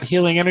got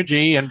healing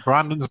energy, and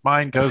Bronwyn's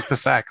mind goes to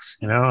sex.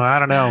 I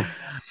don't know.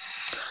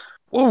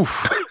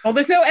 Oof. Well,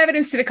 there's no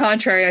evidence to the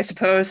contrary, I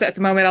suppose, at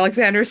the moment,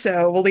 Alexander.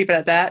 So we'll leave it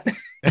at that.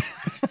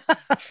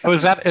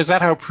 Is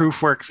that how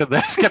proof works in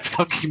the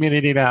skeptical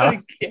community now?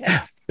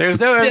 Yes. There's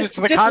no evidence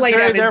to the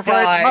contrary, therefore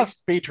it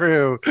must be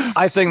true.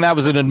 I think that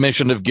was an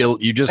admission of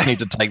guilt. You just need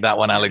to take that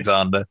one,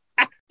 Alexander.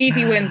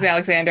 Easy wins,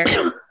 Alexander.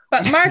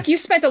 But Mark, you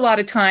spent a lot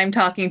of time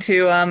talking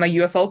to a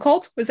UFO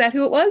cult. Was that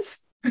who it was?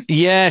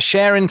 Yeah,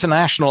 Share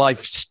International.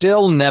 I've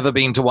still never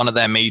been to one of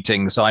their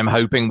meetings, so I'm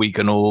hoping we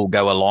can all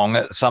go along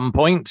at some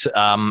point.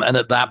 And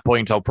at that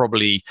point, I'll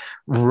probably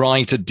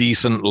write a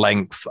decent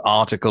length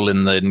article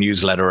in the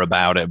newsletter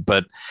about it.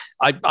 But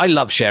I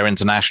love Share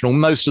International.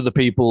 Most of the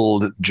people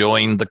that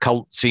joined the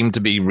cult seem to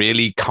be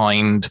really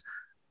kind,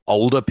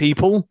 older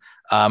people.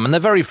 And they're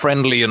very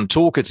friendly and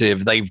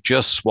talkative. They've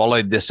just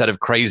swallowed this set of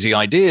crazy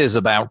ideas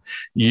about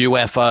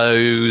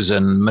UFOs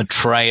and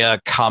Maitreya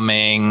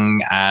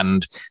coming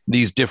and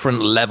these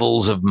different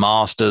levels of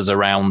masters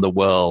around the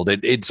world.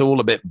 It's all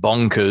a bit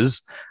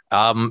bonkers,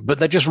 but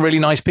they're just really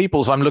nice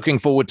people. So I'm looking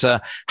forward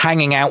to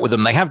hanging out with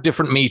them. They have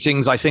different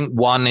meetings. I think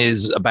one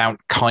is about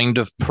kind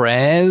of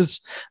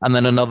prayers, and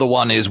then another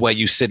one is where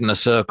you sit in a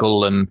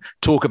circle and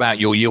talk about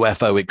your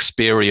UFO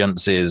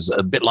experiences,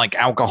 a bit like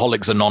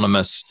Alcoholics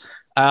Anonymous.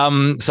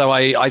 So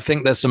I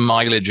think there's some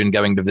mileage in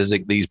going to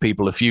visit these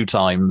people a few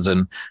times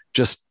and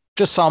just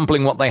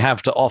sampling what they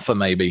have to offer,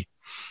 maybe.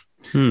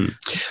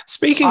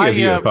 Speaking of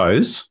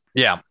UFOs,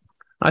 Yeah.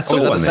 I saw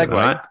is that one a the segue?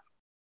 other night.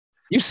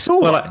 You saw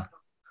one?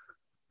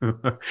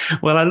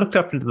 Well, I looked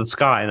up into the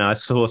sky and I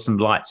saw some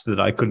lights that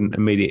I couldn't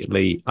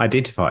immediately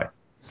identify.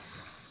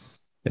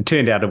 It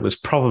turned out it was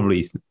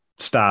probably the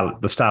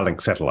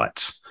Starlink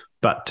satellites.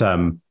 But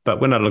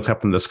when I looked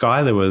up in the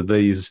sky, there were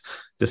this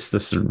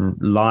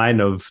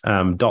line of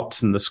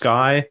dots in the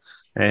sky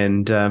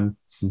and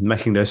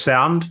making no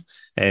sound.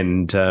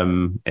 And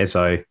as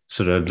I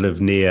sort of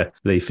live near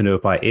the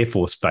Whenuapai Air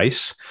Force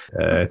Base,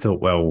 I thought,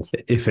 well,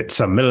 if it's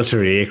some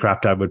military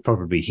aircraft, I would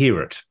probably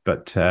hear it.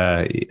 But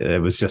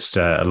it was just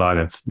a line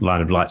of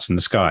lights in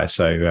the sky.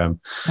 So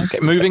okay,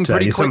 moving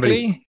pretty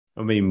quickly.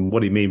 I mean,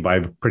 what do you mean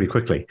by pretty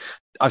quickly?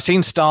 I've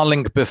seen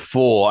Starlink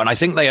before, and I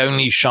think they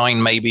only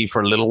shine maybe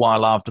for a little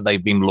while after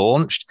they've been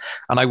launched.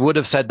 And I would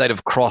have said they'd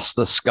have crossed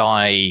the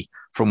sky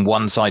from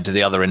one side to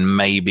the other in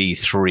maybe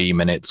 3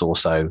 minutes or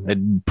so.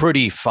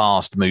 Pretty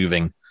fast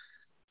moving.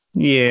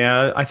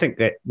 Yeah, I think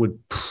that would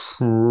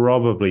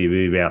probably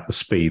be about the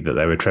speed that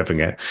they were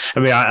traveling at. I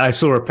mean, I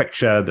saw a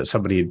picture that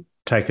somebody had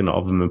taken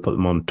of them and put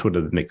them on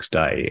Twitter the next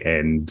day,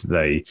 and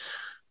they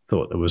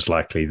thought it was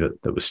likely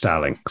that was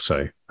Starlink.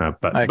 So,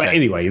 but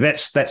anyway,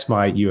 that's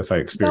my UFO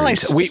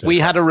experience. Nice. We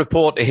had a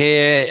report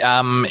here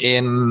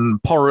in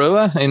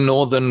Porua in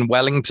northern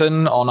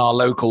Wellington on our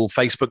local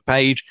Facebook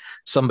page.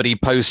 Somebody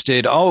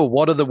posted, "Oh,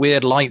 what are the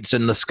weird lights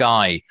in the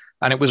sky?"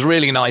 And it was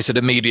really nice. It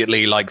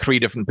immediately, like 3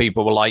 different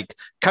people were like,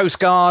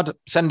 Coast Guard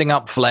sending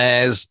up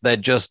flares. They're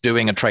just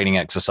doing a training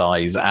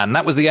exercise. And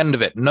that was the end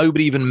of it.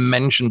 Nobody even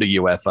mentioned a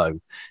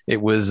UFO.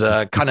 It was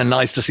kind of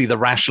nice to see the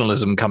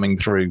rationalism coming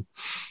through.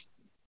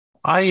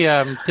 I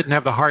didn't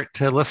have the heart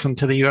to listen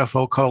to the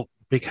UFO cult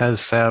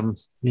because,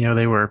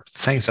 they were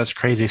saying such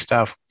crazy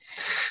stuff.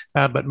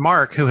 But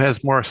Mark, who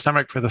has more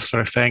stomach for this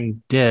sort of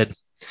thing, did.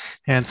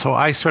 And so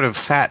I sort of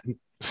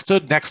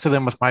stood next to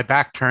them with my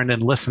back turned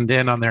and listened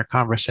in on their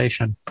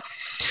conversation.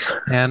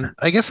 And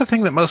I guess the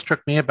thing that most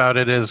struck me about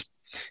it is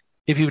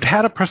if you'd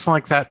had a person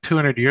like that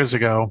 200 years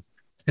ago,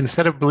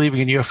 instead of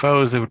believing in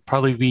UFOs, they would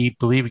probably be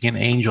believing in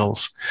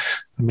angels.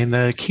 I mean,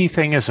 the key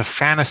thing is a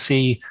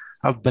fantasy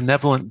of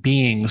benevolent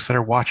beings that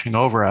are watching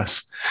over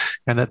us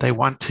and that they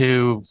want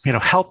to,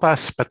 help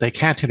us, but they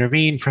can't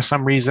intervene for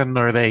some reason,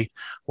 or they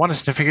want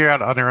us to figure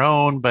out on their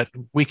own, but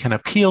we can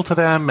appeal to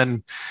them.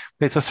 And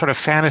it's a sort of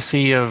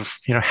fantasy of,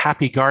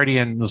 happy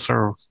guardians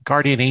or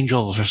guardian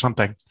angels or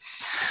something.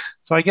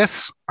 So I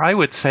guess I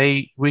would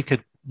say we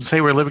could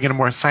say we're living in a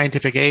more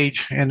scientific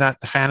age and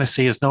that the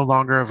fantasy is no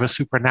longer of a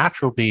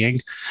supernatural being,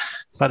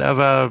 but of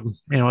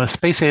a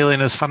space alien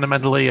is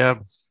fundamentally a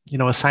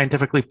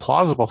scientifically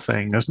plausible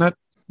thing, isn't it?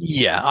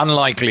 Yeah,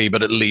 unlikely,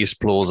 but at least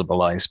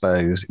plausible, I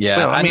suppose. Yeah.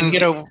 Well, I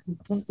mean,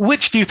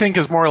 which do you think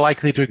is more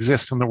likely to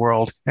exist in the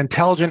world?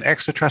 Intelligent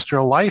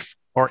extraterrestrial life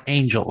or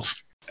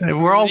angels?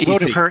 We're all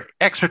voting for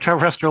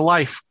extraterrestrial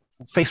life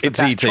faced with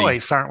that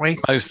choice, aren't we?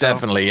 Most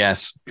definitely,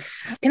 yes.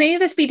 Can any of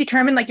this be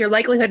determined, like your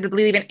likelihood to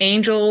believe in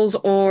angels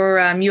or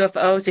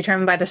UFOs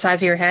determined by the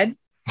size of your head?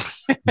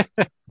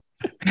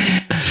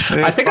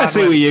 I think I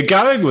see where you're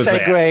going with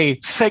that.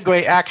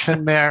 Segue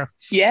action there.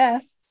 Yeah.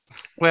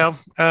 Well,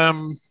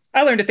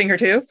 I learned a thing or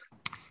two.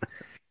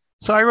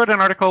 So I wrote an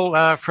article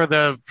for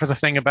the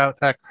thing about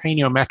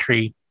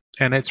craniometry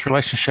and its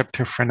relationship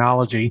to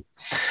phrenology.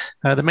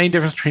 The main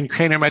difference between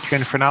craniometry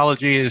and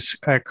phrenology is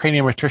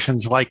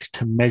craniometricians like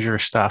to measure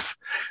stuff.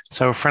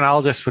 So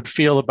phrenologists would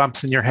feel the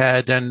bumps in your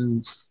head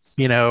and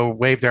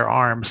wave their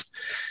arms,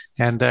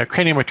 and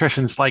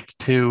craniometricians like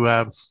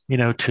to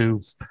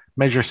to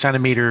measure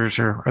centimeters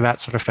or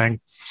that sort of thing.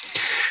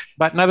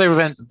 But in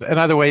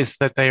other ways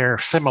that they are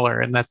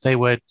similar in that they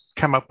would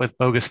come up with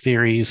bogus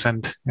theories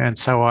and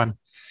so on.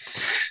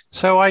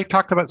 So I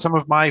talked about some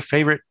of my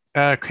favorite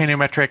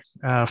craniometric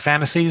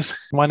fantasies.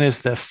 One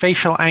is the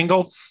facial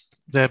angle,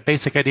 the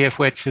basic idea of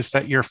which is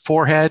that your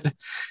forehead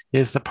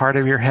is the part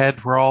of your head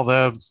where all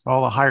the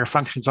higher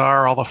functions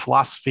are, all the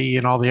philosophy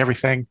and all the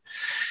everything.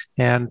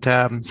 And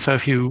so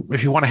if you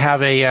want to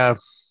have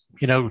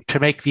to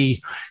make the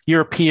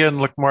European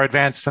look more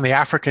advanced than the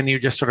African, you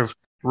just sort of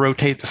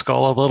rotate the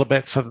skull a little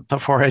bit so that the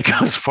forehead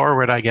goes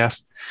forward, I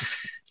guess.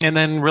 And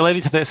then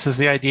related to this is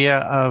the idea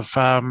of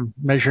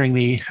measuring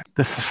the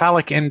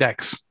cephalic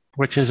index,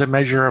 which is a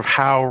measure of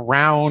how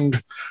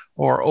round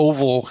or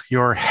oval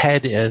your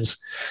head is.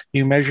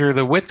 You measure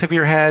the width of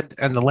your head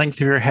and the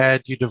length of your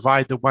head, you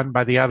divide the one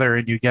by the other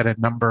and you get a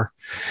number.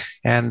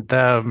 And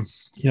the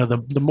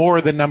more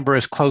the number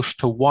is close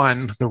to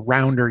 1, the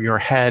rounder your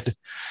head.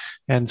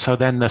 And so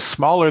then the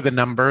smaller the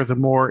number, the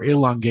more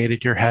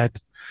elongated your head.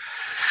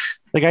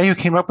 The guy who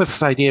came up with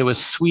this idea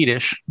was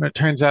Swedish. It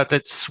turns out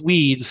that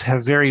Swedes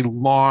have very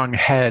long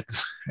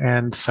heads.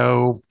 And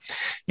so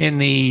in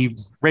the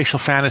racial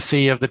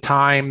fantasy of the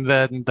time,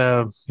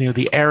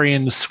 the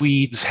Aryan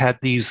Swedes had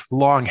these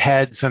long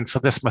heads. And so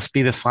this must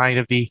be the sign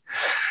of the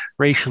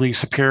racially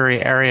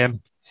superior Aryan.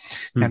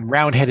 And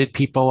round-headed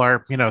people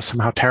are,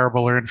 somehow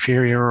terrible or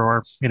inferior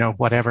or,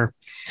 whatever.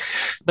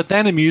 But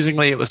then,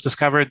 amusingly, it was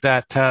discovered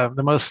that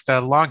the most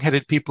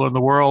long-headed people in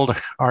the world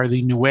are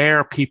the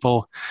Nuer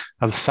people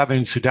of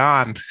southern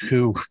Sudan,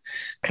 who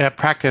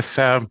practice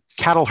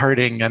cattle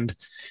herding and,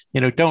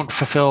 don't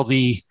fulfill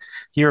the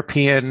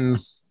European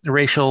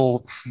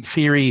racial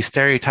theory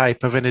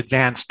stereotype of an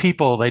advanced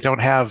people. They don't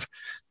have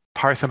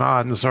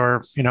Parthenons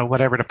or,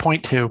 whatever to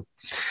point to.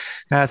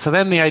 So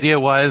then the idea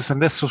was,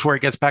 and this was where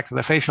it gets back to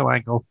the facial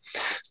angle,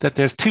 that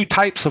there's two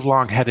types of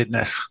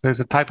long-headedness.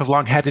 There's a type of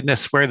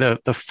long-headedness where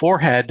the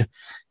forehead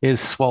is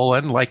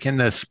swollen, like in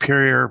the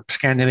superior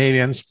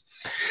Scandinavians.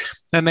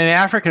 And then the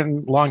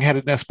African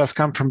long-headedness must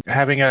come from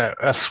having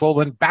a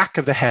swollen back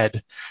of the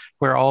head,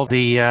 where all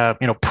the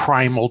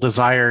primal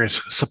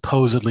desires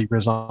supposedly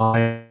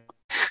reside.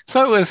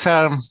 So it was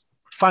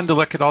fun to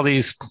look at all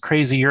these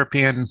crazy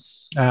European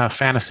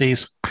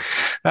fantasies.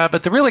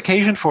 But the real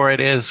occasion for it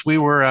is we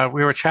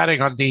were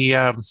chatting on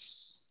the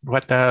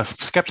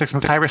Skeptics in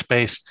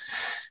Cyberspace,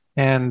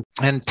 and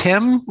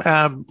Tim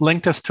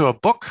linked us to a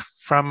book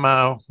from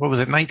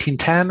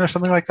 1910 or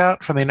something like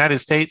that, from the United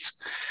States,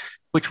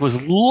 which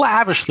was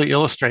lavishly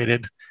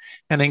illustrated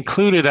and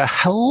included a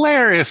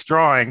hilarious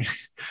drawing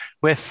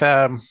with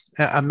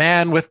a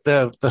man with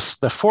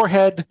the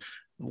forehead,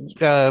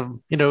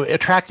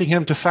 attracting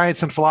him to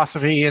science and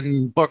philosophy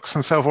and books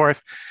and so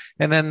forth.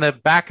 And then the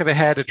back of the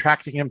head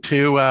attracting him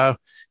to,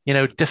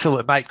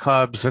 dissolute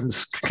nightclubs and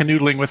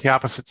canoodling with the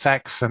opposite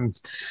sex and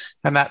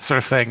that sort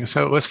of thing.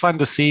 So it was fun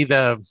to see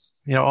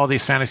all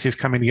these fantasies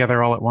coming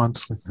together all at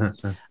once.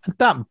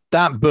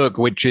 That book,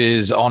 which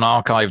is on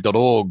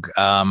archive.org, do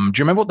you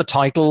remember what the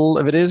title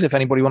of it is, if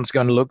anybody wants to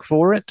go and look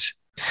for it?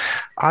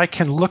 I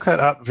can look that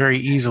up very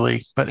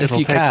easily, but it'll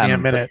take me a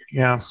minute.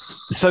 Yeah.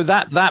 So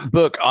that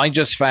book I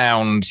just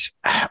found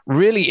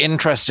really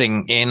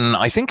interesting in,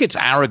 I think, its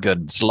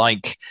arrogance.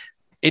 Like,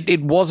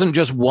 it wasn't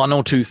just one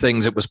or two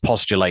things it was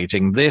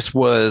postulating. This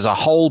was a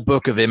whole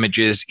book of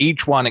images,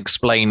 each one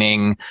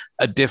explaining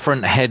a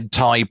different head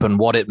type and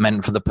what it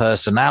meant for the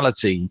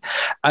personality.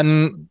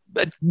 And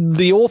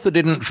the author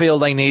didn't feel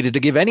they needed to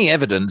give any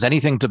evidence,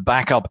 anything to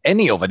back up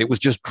any of it. It was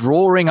just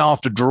drawing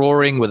after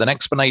drawing with an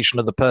explanation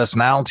of the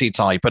personality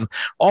type. And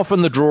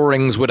often the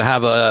drawings would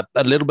have a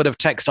little bit of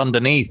text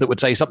underneath that would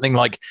say something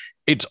like,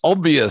 it's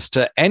obvious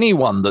to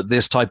anyone that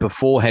this type of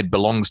forehead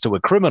belongs to a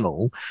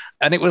criminal.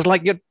 And it was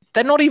like,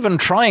 they're not even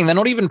trying. They're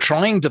not even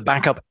trying to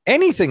back up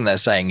anything they're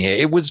saying here.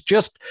 It was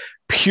just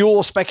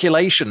pure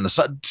speculation.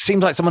 So it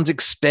seems like someone's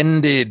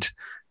extended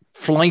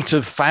flight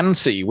of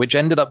fancy, which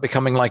ended up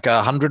becoming like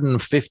a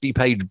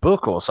 150-page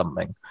book or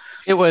something.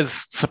 It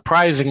was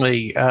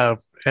surprisingly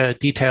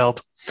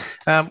detailed.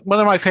 One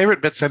of my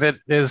favorite bits in it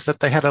is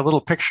that they had a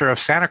little picture of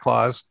Santa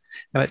Claus,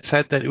 and it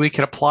said that we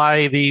could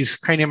apply these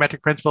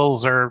craniometric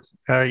principles or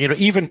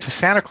even to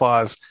Santa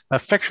Claus, a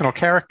fictional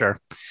character.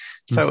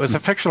 So it was a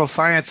fictional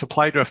science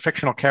applied to a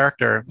fictional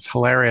character. It was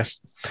hilarious.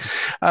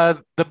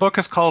 The book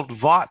is called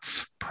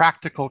Vaught's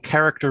Practical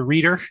Character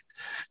Reader.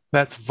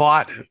 That's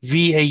Vaught,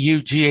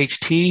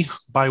 V-A-U-G-H-T,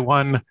 by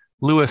one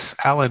Louis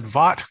Allen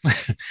Vaught,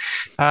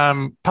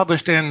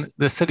 published in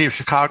the city of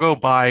Chicago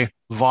by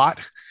Vaught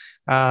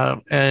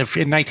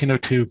in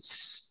 1902.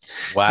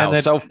 Wow,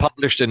 then,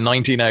 self-published in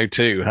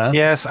 1902, huh?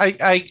 Yes,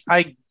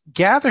 I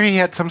gather he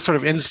had some sort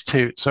of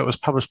institute, so it was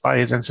published by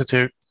his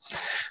institute.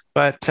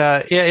 But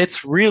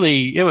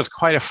it was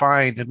quite a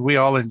find, and we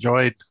all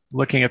enjoyed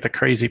looking at the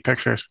crazy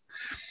pictures.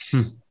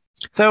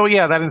 So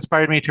yeah, that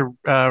inspired me to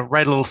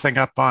write a little thing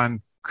up on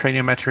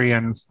craniometry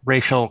and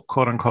racial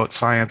quote-unquote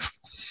science.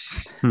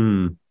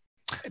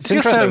 It's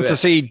interesting to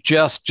see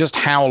just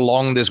how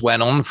long this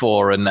went on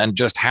for and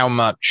just how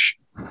much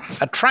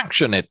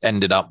attraction it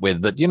ended up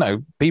with,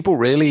 that people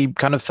really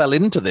kind of fell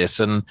into this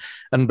and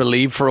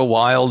believed for a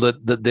while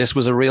that this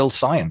was a real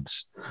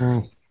science.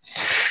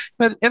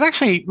 It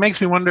actually makes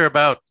me wonder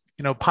about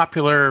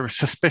popular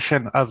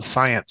suspicion of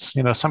science.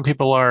 Some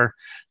people are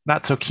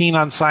not so keen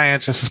on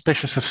science or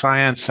suspicious of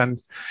science. And,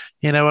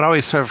 it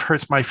always sort of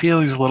hurts my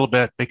feelings a little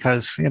bit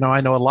because,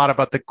 I know a lot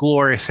about the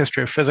glorious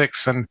history of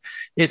physics and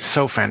it's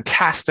so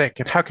fantastic.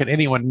 And how can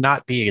anyone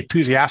not be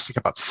enthusiastic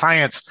about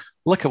science?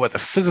 Look at what the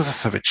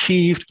physicists have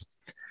achieved.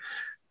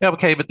 Yeah,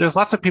 okay, but there's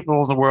lots of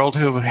people in the world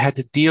who have had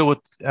to deal with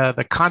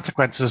the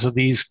consequences of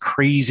these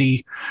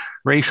crazy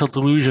racial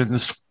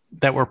delusions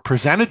that were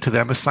presented to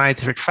them as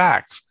scientific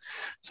facts.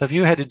 So if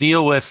you had to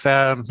deal with,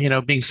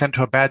 being sent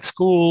to a bad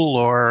school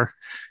or,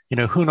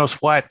 who knows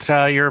what,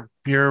 you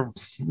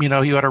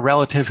had a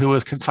relative who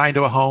was consigned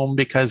to a home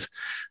because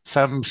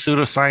some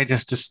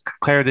pseudoscientist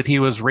declared that he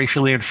was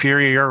racially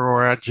inferior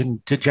or a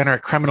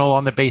degenerate criminal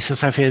on the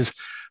basis of his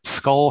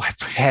skull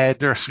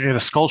head or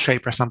skull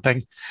shape or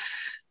something.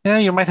 Yeah,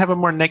 you might have a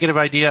more negative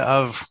idea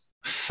of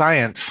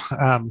science.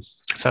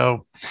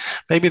 So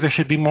maybe there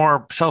should be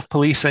more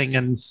self-policing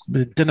and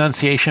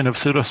denunciation of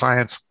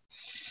pseudoscience.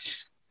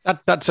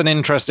 That's an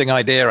interesting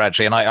idea,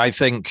 actually. And I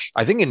think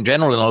in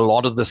general, in a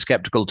lot of the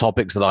skeptical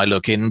topics that I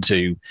look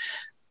into,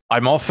 I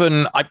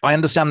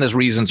understand there's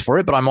reasons for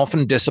it, but I'm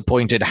often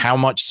disappointed how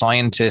much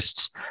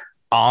scientists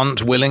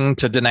aren't willing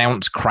to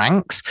denounce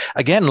cranks.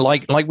 Again,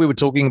 like we were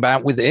talking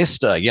about with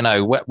Ista,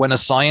 when a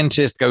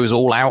scientist goes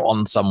all out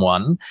on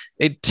someone,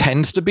 it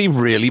tends to be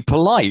really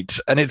polite.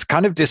 And it's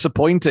kind of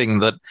disappointing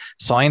that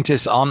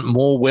scientists aren't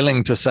more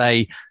willing to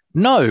say,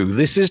 no,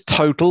 this is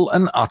total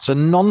and utter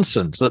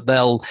nonsense, that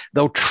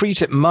they'll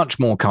treat it much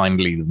more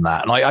kindly than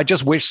that. And I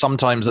just wish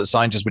sometimes that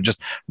scientists would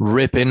just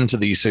rip into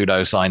these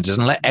pseudoscientists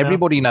and let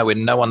everybody know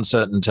in no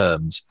uncertain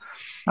terms.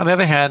 On the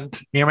other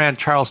hand, your man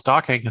Charles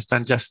Docking has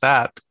done just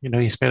that.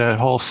 He's made a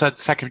whole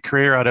second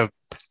career out of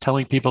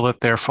telling people that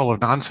they're full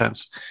of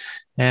nonsense.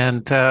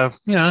 And,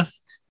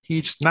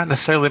 he's not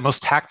necessarily the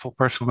most tactful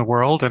person in the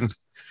world. And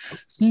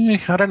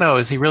I don't know,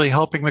 is he really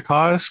helping the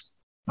cause?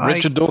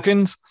 Richard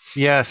Dawkins?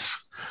 Yes.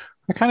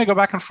 I kind of go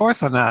back and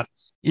forth on that.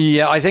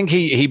 Yeah, I think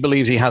he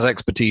believes he has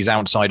expertise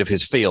outside of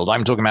his field.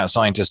 I'm talking about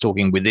scientists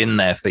talking within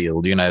their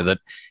field, that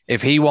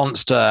if he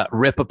wants to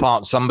rip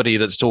apart somebody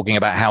that's talking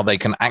about how they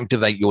can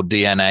activate your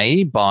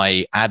DNA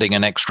by adding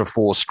an extra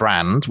 4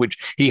 strands, which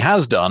he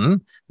has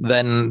done,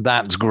 then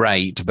that's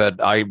great.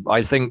 But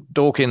I think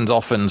Dawkins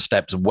often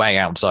steps way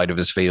outside of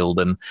his field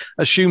and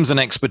assumes an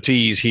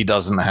expertise he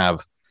doesn't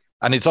have.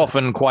 And it's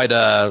often quite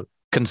a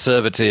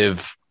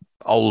conservative,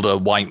 older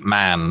white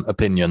man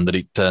opinion that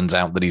it turns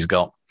out that he's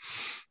got.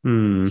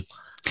 Well,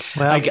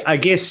 I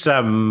guess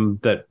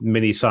that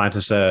many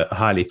scientists are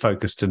highly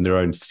focused in their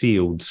own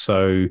field.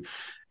 So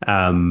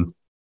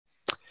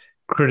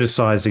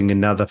criticizing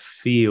another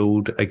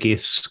field, I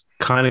guess,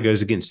 kind of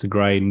goes against the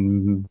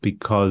grain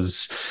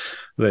because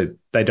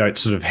they don't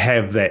sort of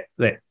have that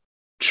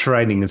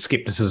training and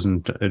skepticism.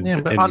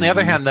 But on the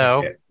other hand,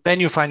 though,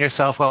 then you find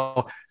yourself,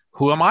 well,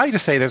 who am I to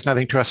say there's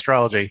nothing to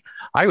astrology?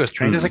 I was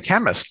trained as a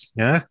chemist.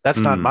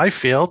 That's not my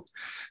field.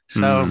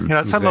 So,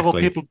 at some level,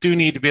 people do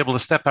need to be able to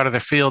step out of their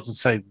fields and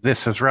say,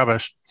 this is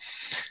rubbish.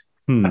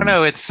 I don't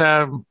know. It's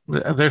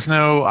there's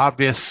no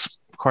obvious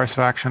course of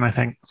action, I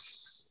think.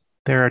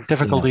 There are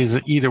difficulties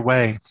either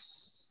way.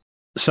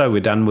 So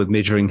we're done with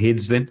measuring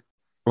heads then?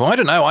 Well, I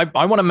don't know.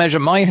 I want to measure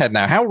my head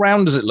now. How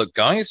round does it look,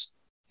 guys?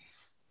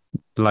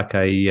 Like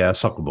a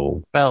soccer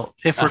ball. Well,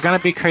 if we're going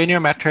to be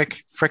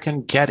craniometric,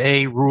 frickin' get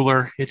a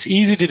ruler. It's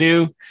easy to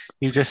do.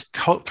 You just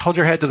hold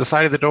your head to the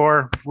side of the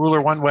door,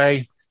 ruler one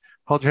way,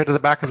 hold your head to the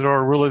back of the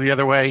door, ruler the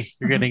other way.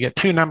 You're going to get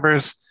 2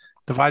 numbers,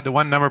 divide the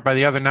one number by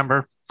the other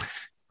number.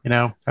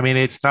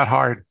 It's not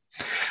hard.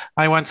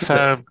 I once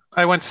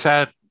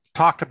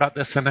talked about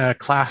this in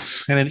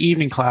an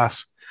evening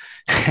class.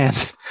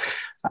 And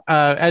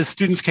as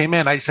students came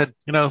in, I said,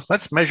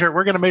 let's measure,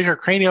 we're going to measure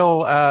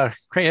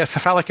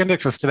cephalic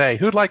indexes today.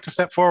 Who'd like to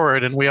step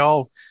forward? And we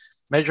all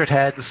measured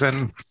heads.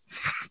 And,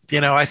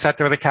 I sat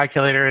there with a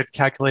calculator and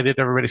calculated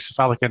everybody's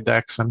cephalic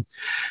index. And,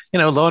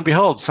 lo and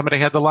behold, somebody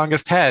had the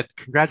longest head.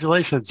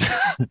 Congratulations.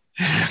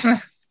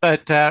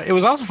 But it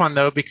was also fun,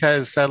 though,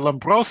 because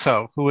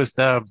Lombroso, who was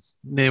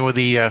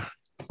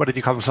what did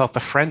he call himself? The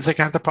forensic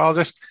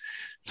anthropologist.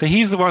 So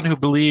he's the one who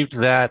believed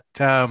that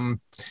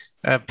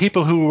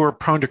people who were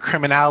prone to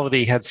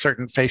criminality had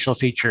certain facial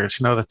features.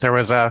 That there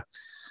was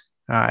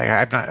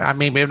I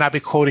may not be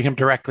quoting him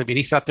directly, but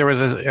he thought there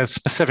was a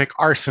specific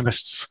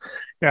arsonist's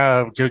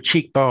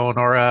cheekbone,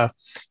 or an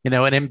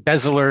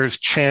embezzler's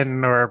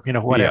chin, or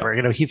whatever.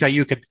 Yeah. He thought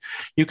you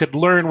could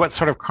learn what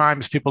sort of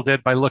crimes people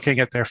did by looking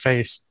at their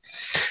face.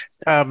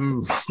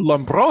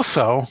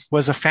 Lombroso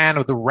was a fan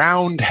of the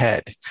round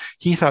head.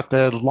 He thought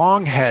the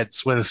long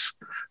heads was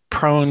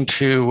prone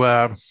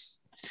to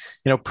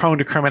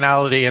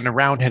criminality, and the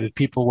round-headed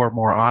people were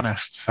more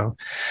honest. So,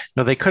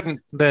 they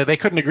couldn't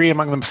agree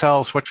among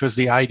themselves which was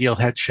the ideal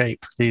head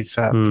shape. These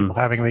people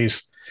having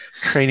these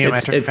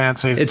craniometric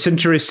fancies. It's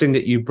interesting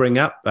that you bring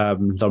up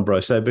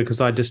Lombroso,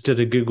 because I just did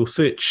a Google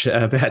search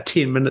about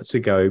 10 minutes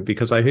ago,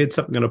 because I heard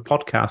something on a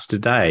podcast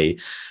today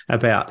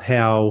about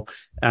how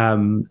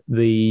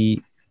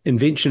the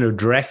invention of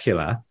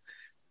Dracula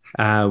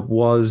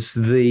was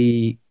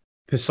the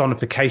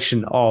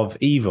personification of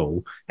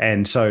evil,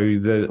 and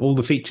so all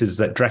the features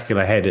that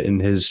Dracula had in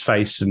his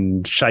face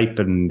and shape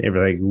and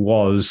everything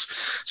was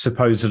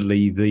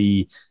supposedly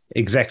the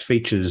exact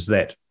features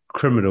that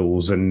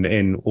criminals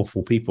and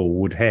awful people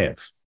would have.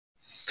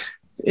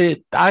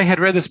 I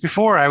had read this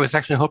before. I was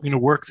actually hoping to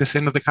work this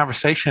into the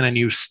conversation, and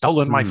you've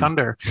stolen my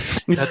thunder.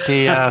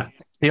 That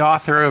the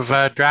author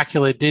of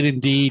Dracula did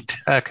indeed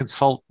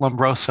consult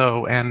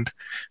Lombroso, and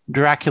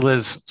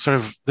Dracula's sort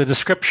of the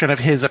description of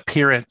his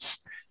appearance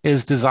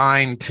is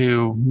designed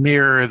to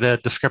mirror the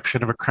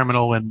description of a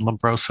criminal in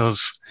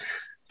Lombroso's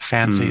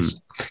fancies.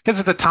 Because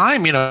at the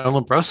time,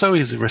 Lombroso,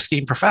 he's a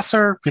esteemed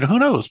professor. Who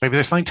knows? Maybe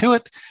there's something to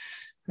it.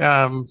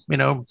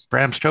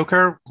 Bram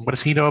Stoker, what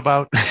does he know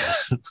about,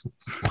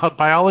 about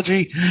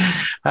biology?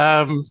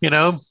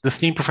 The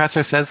esteemed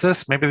professor says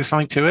this. Maybe there's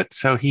something to it.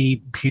 So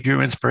he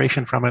drew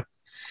inspiration from it.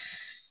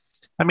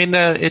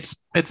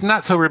 It's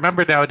not so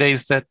remembered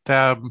nowadays that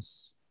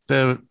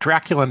the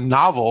Dracula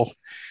novel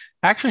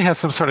actually has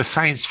some sort of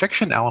science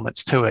fiction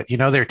elements to it.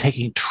 They're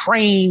taking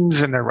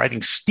trains and they're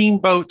riding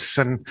steamboats,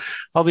 and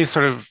all these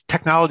sort of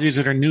technologies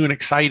that are new and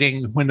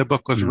exciting when the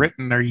book was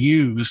written are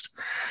used.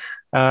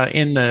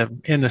 in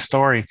the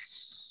story.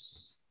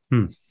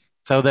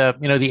 So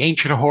the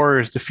ancient horror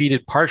is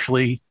defeated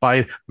partially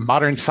by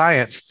modern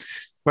science,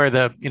 where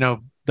the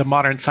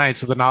modern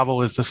science of the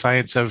novel is the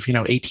science of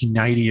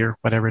 1890 or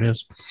whatever it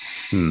is.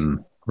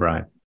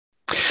 Right.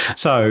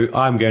 So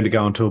I'm going to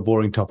go on to a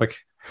boring topic.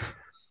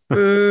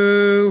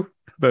 Boo.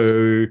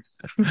 Boo.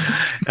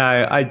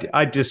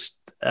 I just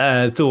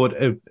thought,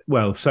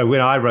 so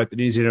when I wrote the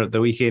newsletter at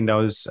the weekend, I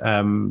was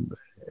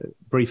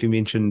briefly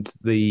mentioned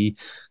the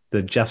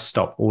Just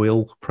Stop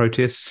Oil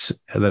protests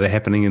that are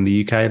happening in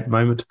the UK at the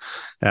moment,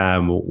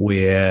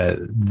 where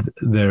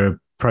there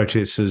are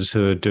protesters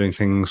who are doing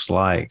things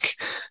like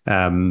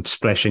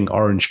splashing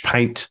orange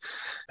paint,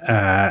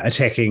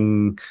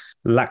 attacking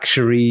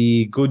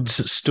luxury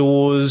goods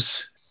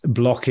stores,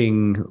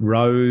 blocking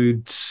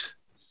roads.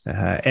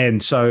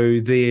 And so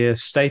their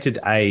stated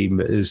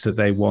aim is that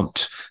they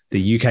want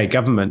the UK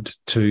government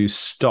to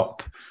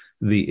stop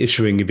the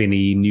issuing of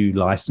any new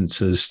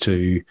licenses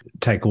to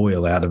take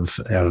oil out of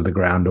the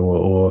ground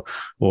or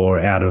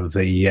out of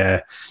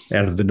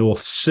the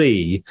North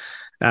Sea.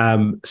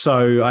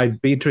 So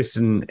I'd be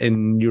interested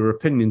in your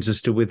opinions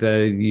as to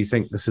whether you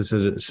think this is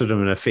a sort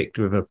of an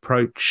effective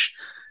approach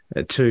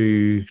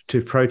to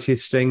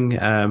protesting.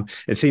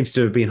 It seems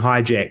to have been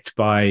hijacked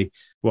by,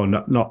 well,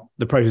 not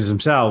the protests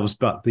themselves,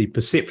 but the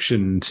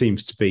perception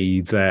seems to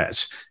be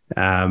that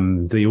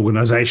the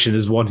organisation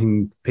is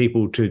wanting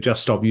people to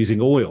just stop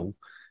using oil,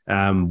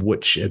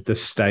 which at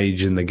this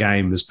stage in the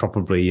game is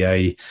probably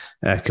a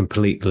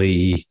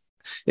completely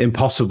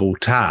impossible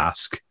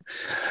task.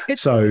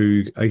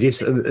 So I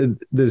guess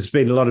there's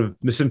been a lot of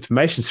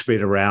misinformation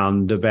spread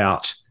around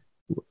about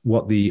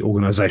what the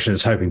organisation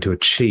is hoping to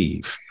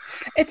achieve.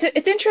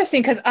 It's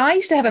interesting because I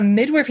used to have a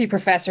midwifery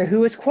professor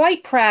who was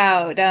quite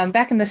proud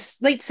back in the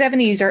late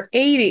 70s or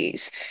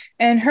 80s.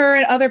 And her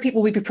and other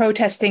people would be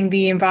protesting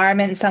the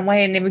environment in some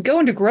way. And they would go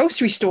into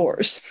grocery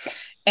stores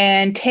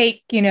and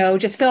take,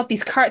 just fill up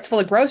these carts full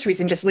of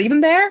groceries and just leave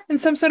them there in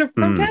some sort of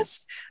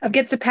protest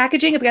against the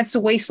packaging, against the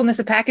wastefulness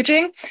of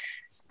packaging.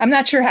 I'm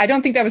not sure. I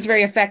don't think that was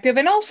very effective.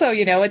 And also,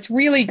 it's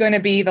really going to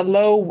be the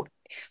low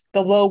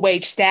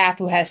wage staff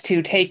who has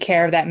to take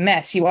care of that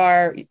mess.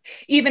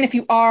 Even if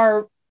you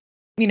are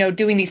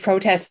doing these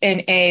protests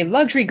in a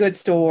luxury goods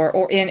store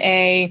or in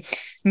a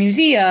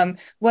museum,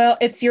 well,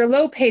 it's your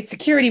low paid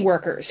security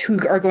workers who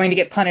are going to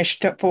get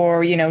punished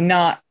for,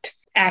 not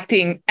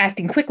acting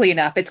quickly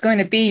enough. It's going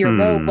to be your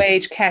low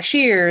wage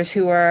cashiers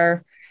who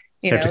are,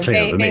 they have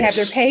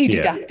their pay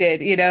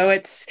deducted.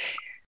 It's,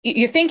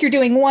 you think you're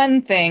doing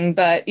one thing,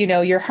 but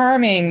you're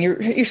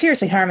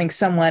seriously harming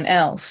someone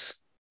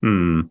else.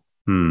 And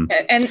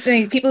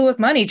the people with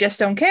money just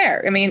don't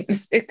care. I mean,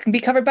 it can be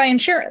covered by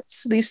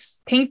insurance.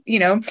 These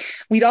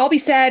we'd all be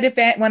sad if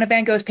one of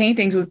Van Gogh's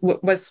paintings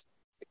was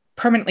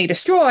permanently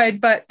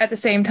destroyed, but at the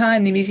same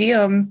time, the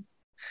museum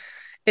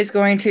is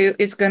going to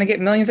get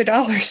millions of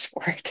dollars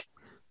for it.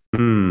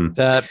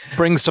 That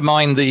brings to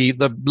mind the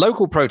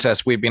local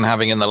protests we've been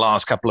having in the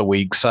last couple of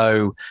weeks.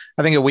 So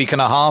I think a week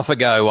and a half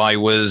ago, I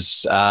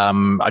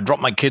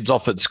dropped my kids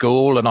off at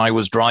school and I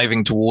was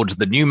driving towards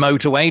the new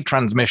motorway,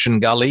 Transmission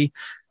Gully.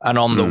 And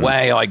on the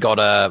way, I got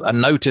a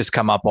notice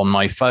come up on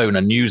my phone,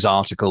 a news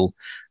article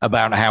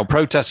about how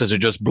protesters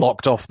had just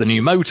blocked off the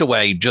new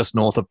motorway just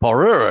north of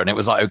Porura. And it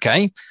was like,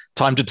 okay,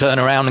 time to turn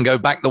around and go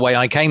back the way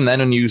I came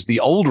then and use the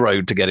old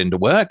road to get into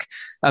work.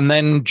 And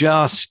then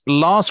just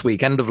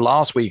end of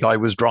last week, I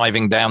was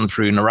driving down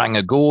through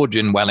Naranga Gorge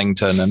in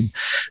Wellington, and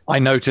I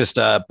noticed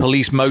a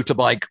police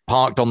motorbike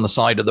parked on the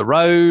side of the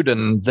road,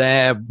 and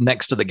there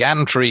next to the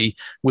gantry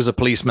was a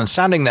policeman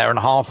standing there, and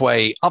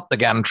halfway up the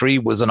gantry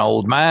was an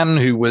old man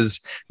who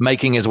was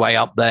making his way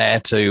up there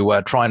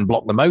to try and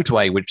block the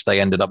motorway, which they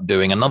ended up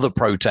doing another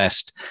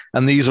protest.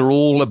 And these are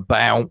all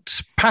about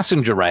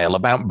passenger rail,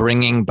 about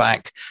bringing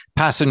back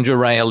passenger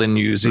rail in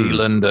New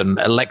Zealand and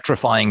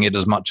electrifying it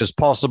as much as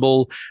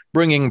possible,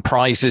 bringing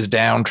prices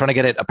down, trying to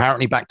get it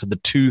apparently back to the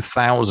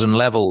 2000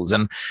 levels.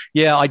 And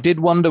yeah, I did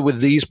wonder with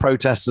these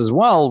protests as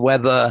well,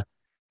 whether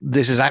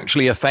this is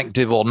actually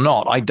effective or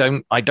not. I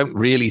don't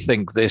really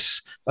think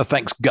this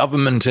affects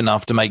government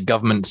enough to make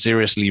government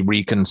seriously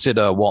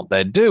reconsider what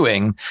they're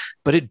doing,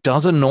 but it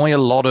does annoy a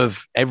lot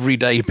of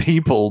everyday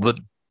people that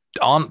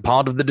aren't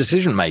part of the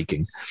decision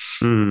making.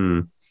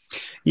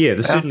 Yeah,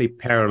 there's certainly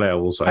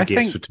parallels, I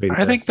guess, between.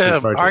 I think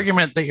the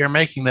argument that you're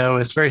making, though,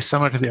 is very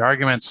similar to the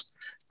arguments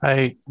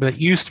that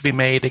used to be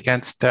made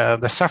against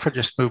the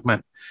suffragist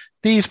movement.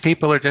 These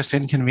people are just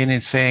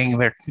inconveniencing.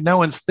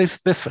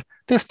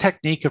 This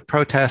technique of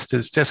protest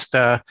is just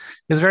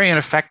is very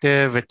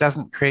ineffective. It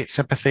doesn't create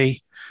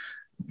sympathy.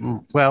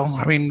 Well,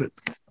 I mean,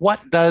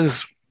 what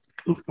does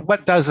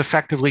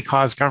effectively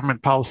cause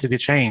government policy to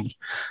change?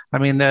 I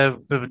mean,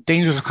 the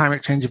dangers of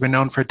climate change have been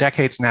known for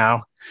decades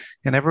now,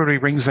 and everybody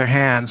wrings their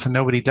hands and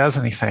nobody does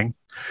anything.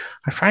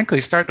 I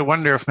frankly start to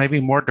wonder if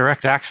maybe more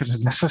direct action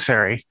is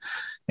necessary.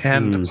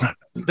 And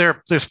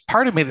there's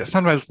part of me that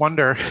sometimes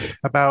wonder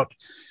about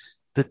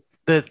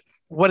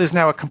what is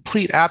now a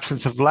complete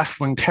absence of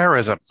left-wing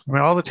terrorism. I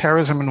mean, all the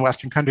terrorism in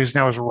Western countries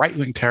now is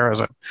right-wing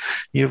terrorism.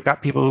 You've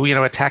got people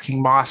who,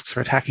 attacking mosques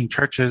or attacking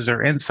churches, or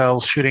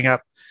incels shooting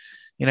up,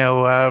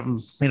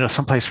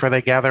 someplace where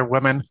they gather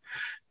women.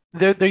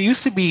 There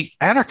used to be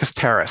anarchist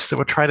terrorists that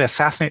would try to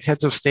assassinate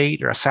heads of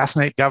state or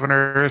assassinate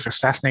governors or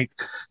assassinate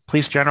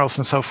police generals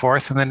and so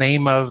forth in the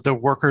name of the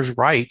workers'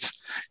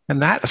 rights.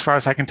 And that, as far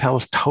as I can tell,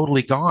 is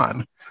totally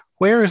gone.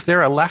 Where is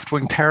there a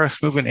left-wing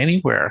terrorist movement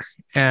anywhere?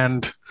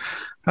 And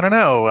I don't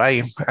know.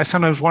 I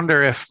sometimes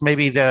wonder if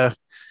maybe the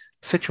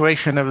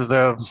situation of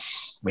the,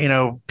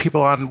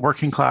 people on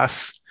working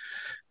class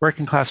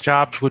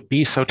jobs would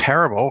be so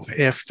terrible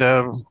if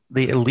the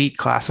elite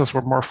classes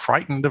were more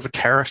frightened of a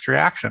terrorist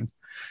reaction.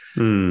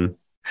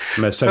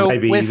 So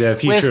maybe the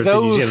future of the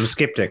New Zealand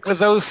skeptics. With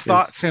those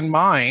thoughts in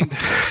mind,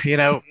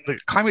 the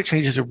climate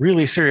change is a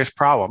really serious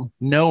problem.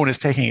 No one is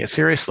taking it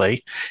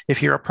seriously.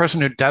 If you're a person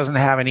who doesn't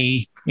have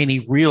any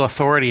real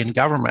authority in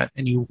government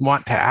and you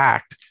want to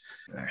act,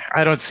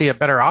 I don't see a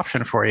better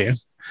option for you.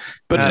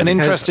 But an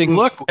interesting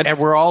look, and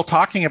we're all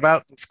talking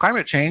about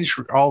climate change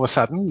all of a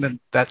sudden, and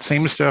that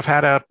seems to have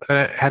had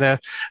a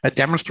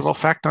demonstrable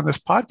effect on this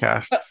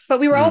podcast. But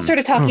we were all sort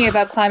of talking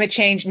about climate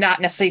change, not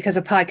necessarily because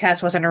the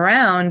podcast wasn't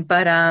around,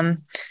 but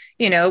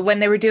when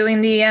they were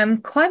doing the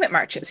climate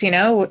marches,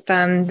 with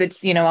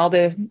all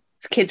the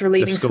kids were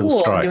leaving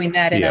school and doing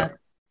that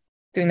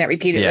doing that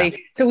repeatedly. Yeah.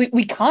 So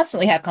we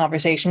constantly have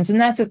conversations, and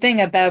that's the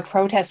thing about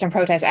protest and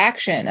protest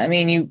action. I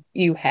mean,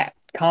 you have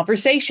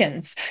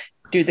conversations.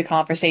 Do the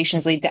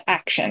conversations lead to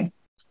action?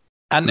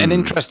 And an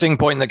interesting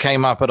point that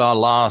came up at our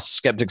last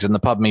Skeptics in the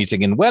Pub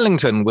meeting in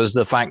Wellington was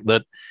the fact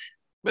that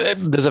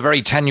there's a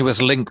very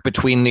tenuous link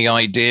between the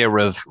idea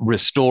of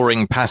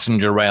restoring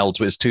passenger rail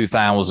to its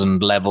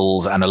 2000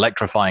 levels and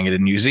electrifying it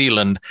in New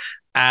Zealand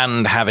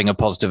and having a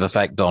positive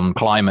effect on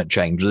climate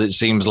change. It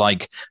seems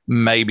like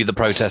maybe the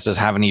protesters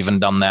haven't even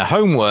done their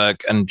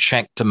homework and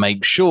checked to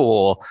make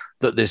sure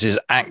that this is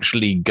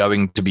actually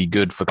going to be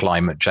good for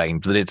climate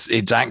change, that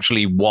it's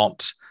actually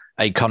what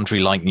a country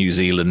like New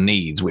Zealand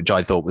needs, which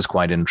I thought was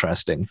quite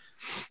interesting.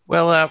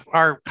 Well,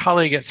 our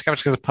colleague at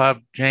Skeptics of the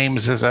Pub,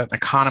 James, is an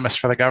economist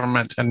for the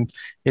government and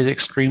is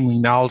extremely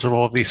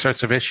knowledgeable of these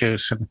sorts of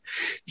issues. And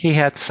he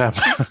had some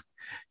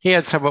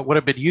what would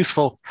have been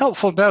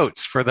helpful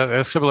notes for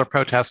the similar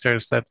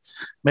protesters that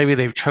maybe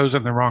they've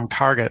chosen the wrong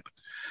target.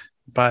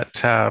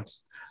 But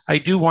I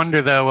do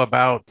wonder, though,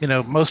 about,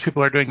 most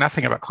people are doing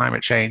nothing about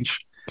climate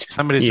change.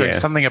 Somebody's doing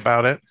something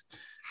about it.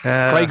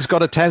 Craig's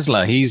got a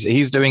Tesla.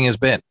 He's doing his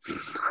bit.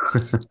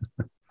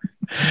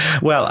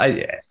 Well,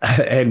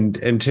 and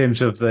in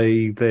terms of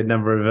the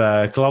number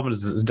of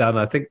kilometers it's done,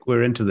 I think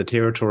we're into the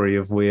territory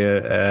of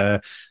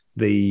where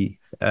the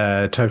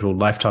total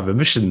lifetime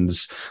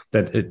emissions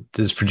that it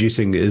is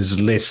producing is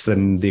less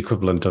than the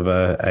equivalent of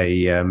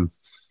an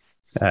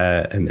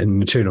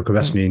internal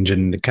combustion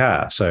engine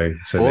car. So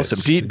awesome.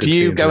 Do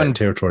you go in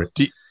territory?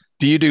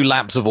 Do you do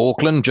laps of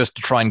Auckland just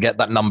to try and get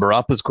that number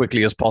up as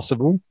quickly as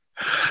possible?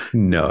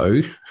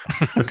 No.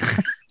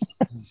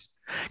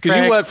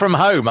 Because you work from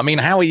home. I mean,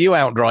 how are you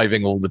out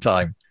driving all the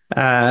time?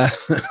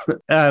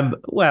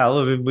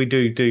 Well, we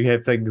do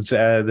have things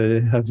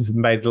that have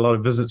made a lot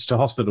of visits to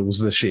hospitals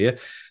this year.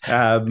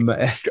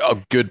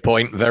 Good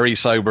point. Very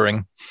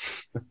sobering.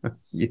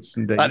 Yes,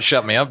 indeed. That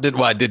shut me up.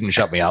 It didn't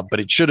shut me up,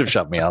 but it should have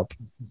shut me up.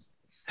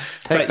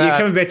 But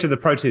coming back to the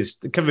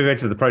protest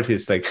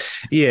thing,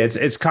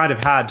 it's kind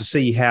of hard to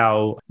see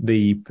how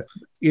the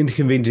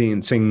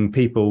inconveniencing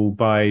people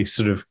by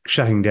sort of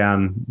shutting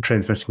down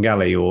Transmission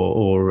Gully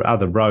or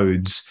other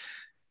roads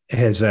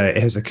has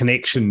a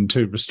connection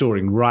to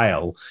restoring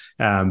rail,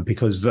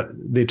 because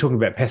they're talking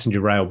about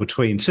passenger rail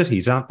between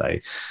cities, aren't they?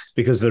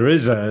 Because there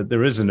is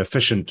an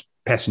efficient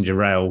passenger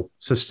rail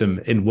system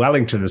in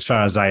Wellington, as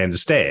far as I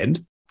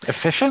understand.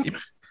 Efficient?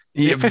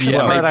 The efficient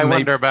part I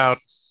wonder about.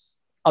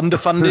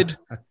 Underfunded.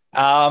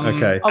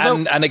 Okay.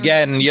 And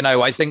again,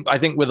 I think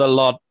with a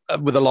lot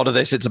of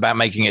this, it's about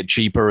making it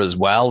cheaper as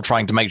well,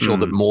 trying to make sure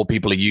that more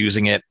people are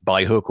using it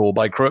by hook or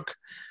by crook.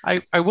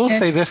 I will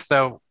say this,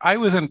 though. I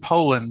was in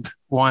Poland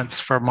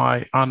once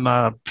on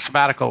a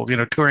sabbatical,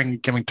 touring,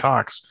 giving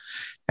talks.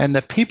 And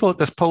the people at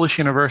this Polish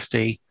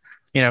university,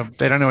 they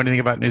don't know anything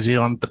about New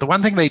Zealand. But the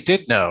one thing they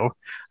did know,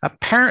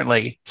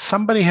 apparently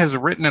somebody has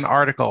written an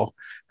article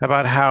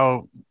about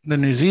how the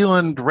New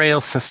Zealand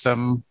rail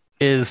system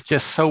is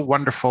just so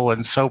wonderful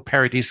and so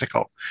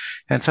paradisical.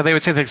 And so they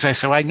would say things like,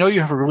 so I know you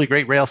have a really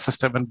great rail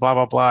system and blah,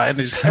 blah, blah. And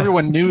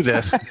everyone knew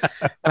this.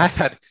 And I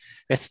thought,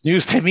 it's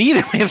news to me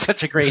that we have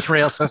such a great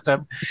rail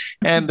system.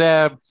 And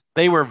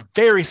they were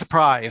very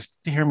surprised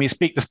to hear me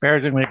speak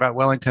disparagingly about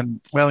Wellington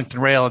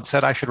Rail, and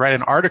said I should write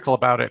an article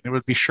about it. And it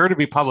would be sure to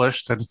be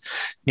published. And,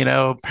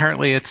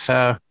 apparently it's,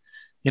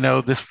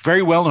 this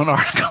very well-known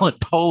article in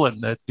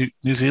Poland that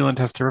New Zealand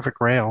has terrific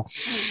rail.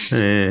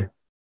 Yeah.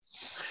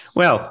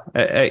 Well,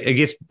 I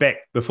guess back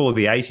before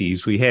the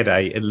 80s, we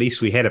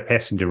had a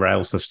passenger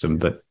rail system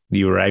that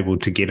you were able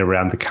to get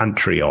around the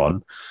country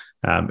on.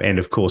 And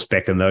of course,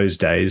 back in those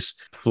days,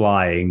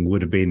 flying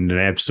would have been an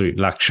absolute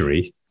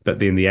luxury. But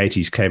then the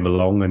 80s came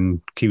along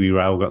and Kiwi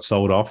Rail got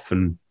sold off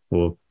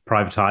or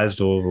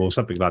privatized or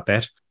something like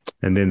that.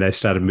 And then they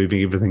started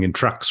moving everything in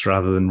trucks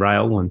rather than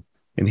rail.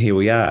 And here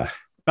we are.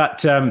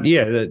 But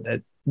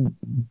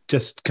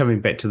just coming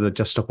back to the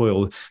Just Stop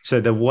Oil.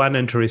 So the one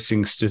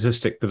interesting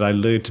statistic that I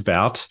learned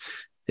about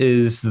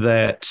is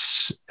that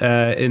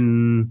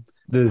in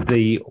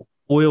the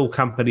oil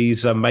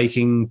companies are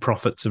making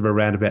profits of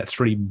around about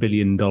 $3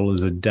 billion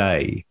a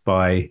day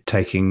by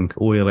taking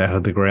oil out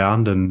of the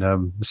ground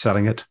and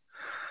selling it,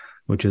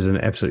 which is an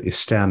absolutely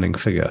astounding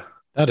figure.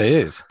 That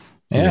is.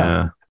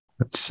 Yeah.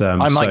 It's,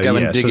 I might go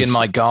and dig in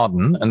my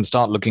garden and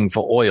start looking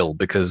for oil,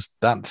 because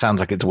that sounds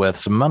like it's worth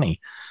some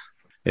money.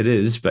 It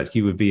is, but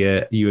you would be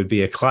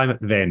a climate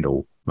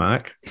vandal,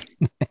 Mark.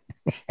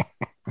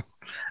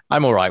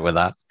 I'm all right with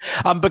that.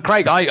 But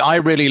Craig, I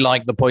really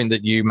like the point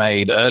that you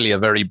made earlier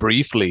very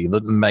briefly,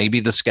 that maybe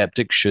the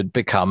skeptics should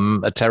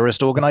become a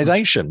terrorist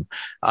organization.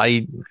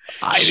 I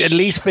at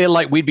least feel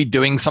like we'd be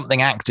doing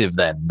something active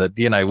then, that,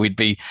 we'd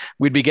be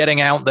getting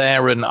out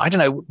there and, I don't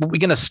know, are we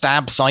going to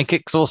stab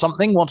psychics or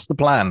something? What's the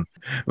plan?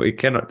 We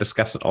cannot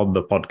discuss it on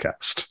the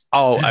podcast.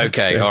 Oh,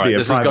 okay. All right.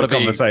 This has got to be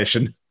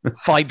conversation.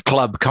 Fight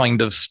Club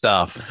kind of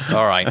stuff.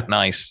 All right.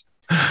 Nice.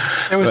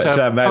 There was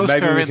a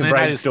poster in the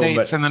United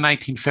States in the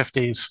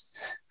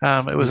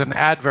 1950s. It was an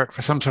advert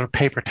for some sort of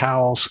paper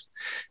towels.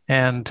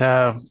 And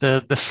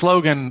the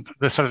slogan,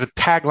 the sort of the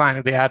tagline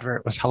of the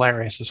advert was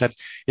hilarious. It said,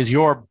 "Is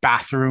your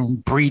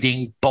bathroom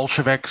breeding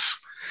Bolsheviks?"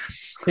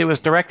 It was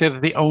directed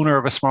at the owner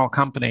of a small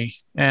company.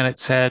 And it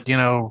said,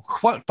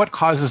 what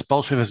causes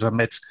Bolshevism?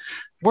 It's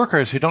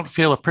workers who don't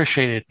feel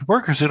appreciated,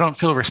 workers who don't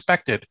feel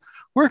respected,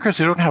 workers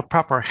who don't have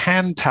proper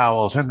hand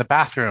towels in the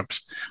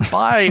bathrooms.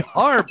 Buy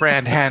our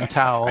brand hand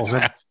towels,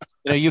 and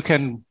you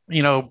can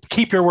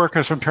keep your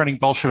workers from turning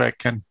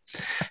Bolshevik. And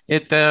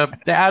the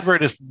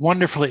advert is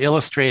wonderfully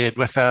illustrated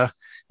with a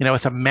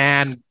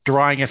man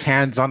drawing his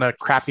hands on a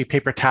crappy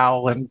paper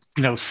towel and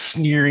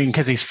sneering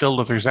because he's filled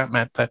with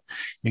resentment that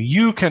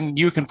you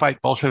can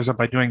fight Bolshevism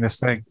by doing this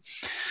thing.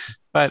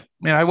 But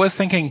I was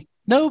thinking,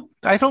 no,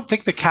 I don't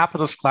think the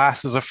capitalist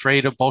class is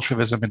afraid of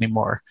Bolshevism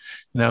anymore.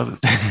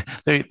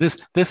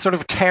 This sort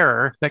of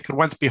terror that could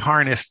once be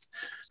harnessed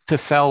to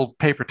sell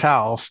paper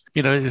towels,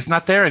 is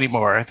not there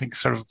anymore. I think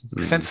sort of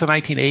since the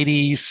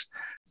 1980s,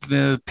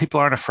 people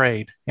aren't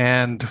afraid.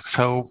 And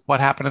so what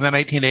happened in the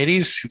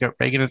 1980s? You got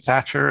Reagan and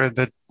Thatcher and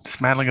the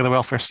dismantling of the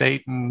welfare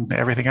state and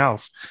everything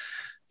else.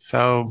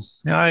 So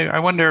I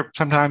wonder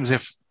sometimes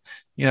if,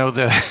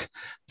 the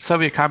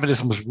Soviet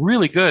communism was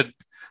really good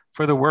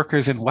for the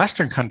workers in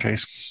Western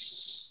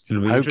countries.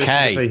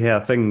 Okay. See how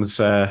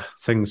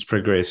things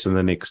progress in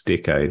the next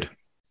decade.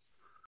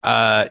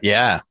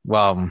 Yeah.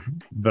 Well,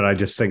 but I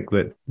just think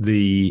that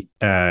the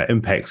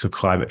impacts of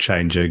climate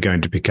change are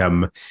going to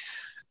become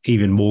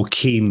even more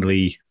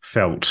keenly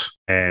felt,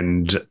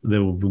 and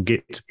there will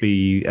get to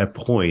be a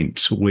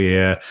point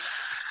where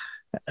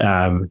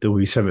there will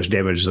be so much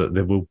damage that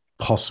there will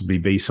possibly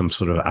be some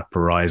sort of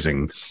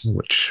uprising,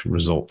 which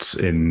results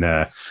in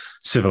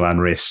civil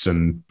unrest.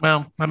 And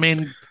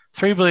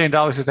 $3 billion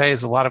a day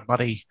is a lot of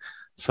money.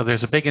 So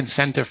there's a big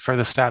incentive for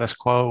the status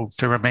quo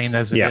to remain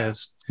as it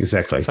is.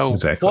 Exactly. So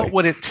what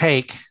would it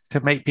take to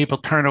make people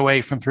turn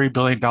away from $3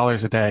 billion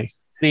a day?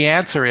 The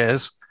answer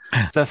is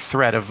the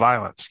threat of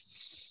violence.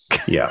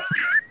 Yeah.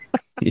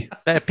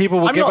 That people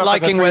will give up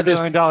 $3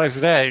 billion a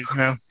day.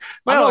 I'm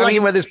not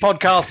liking where this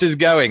podcast is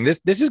going.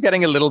 This is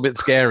getting a little bit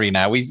scary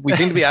now. We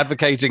seem to be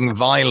advocating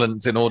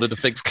violence in order to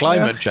fix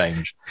climate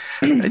change.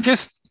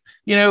 Just,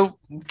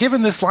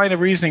 given this line of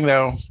reasoning,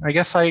 though, I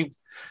guess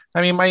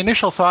my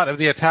initial thought of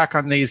the attack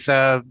on these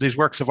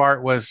works of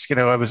art was,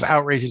 I was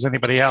outraged as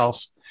anybody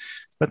else.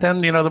 But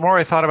then, the more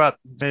I thought about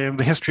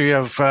the history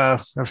of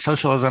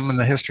socialism and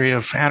the history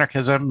of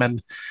anarchism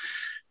and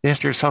the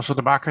history of social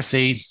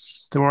democracy,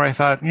 the more I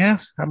thought,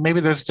 maybe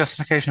there's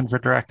justification for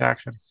direct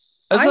action.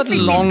 I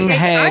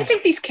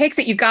think these cakes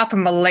that you got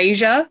from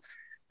Malaysia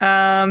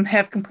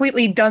have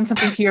completely done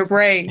something to your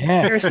brain.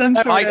 Yeah. There's some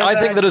sort I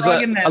think that as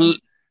a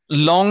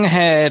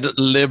long-haired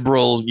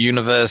liberal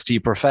university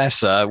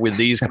professor with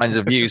these kinds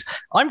of views,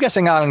 I'm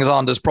guessing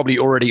Alexander's probably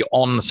already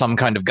on some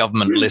kind of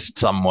government list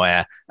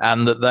somewhere,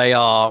 and that they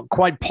are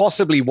quite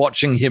possibly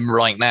watching him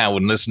right now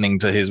and listening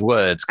to his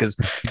words, because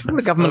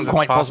the government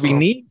quite possibly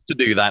needs to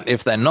do that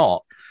if they're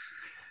not.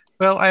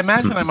 Well, I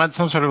imagine I'm on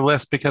some sort of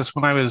list because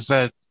when I was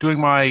doing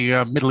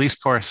my Middle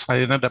East course, I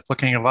ended up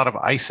looking at a lot of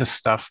ISIS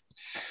stuff.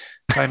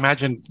 So I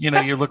imagine,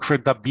 you look for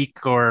the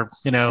beak or,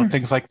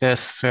 things like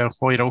this.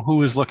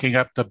 Who is looking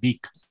up the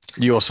beak?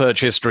 Your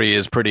search history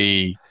is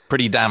pretty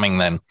damning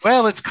then.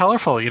 Well, it's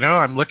colorful.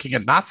 I'm looking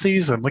at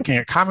Nazis. I'm looking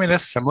at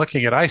communists. I'm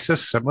looking at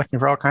ISIS. I'm looking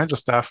for all kinds of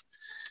stuff.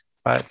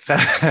 But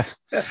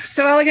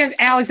so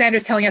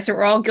Alexander's telling us that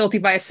we're all guilty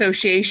by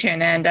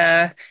association,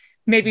 and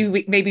maybe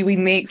we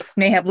may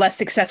have less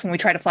success when we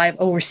try to fly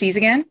overseas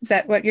again. Is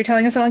that what you're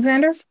telling us,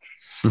 Alexander?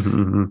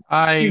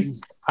 I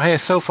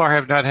so far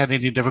have not had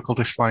any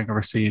difficulties flying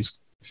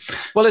overseas.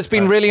 Well, it's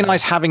been really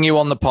nice having you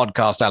on the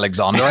podcast,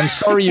 Alexander. I'm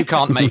sorry you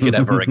can't make it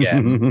ever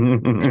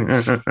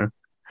again.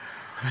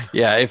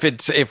 Yeah,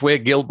 if we're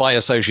guilt by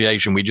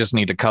association, we just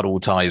need to cut all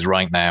ties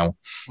right now.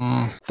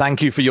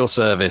 Thank you for your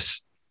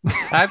service.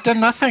 I've done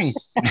nothing.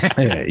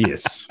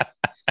 Yes.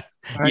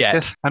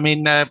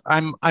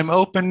 I'm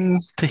open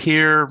to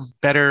hear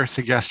better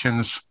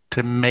suggestions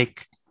to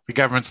make the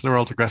governments of the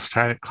world address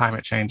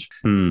climate change.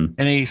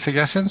 Any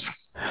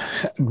suggestions?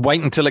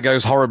 Wait until it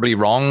goes horribly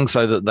wrong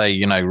so that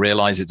they,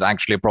 realize it's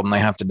actually a problem they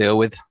have to deal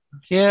with.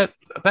 Yeah,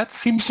 that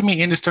seems to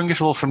me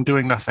indistinguishable from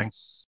doing nothing.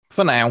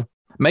 For now.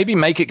 Maybe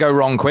make it go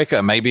wrong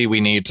quicker. Maybe we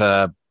need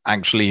to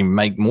actually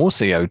make more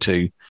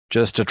CO2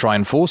 just to try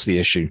and force the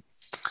issue.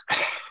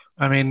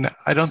 I mean,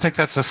 I don't think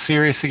that's a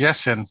serious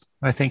suggestion.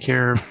 I think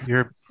you're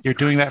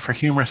doing that for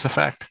humorous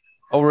effect.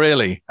 Oh,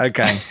 really?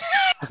 Okay.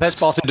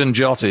 Spotted and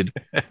jotted.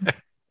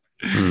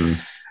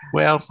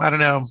 Well, I don't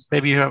know.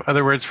 Maybe you have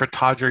other words for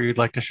Todger you'd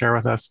like to share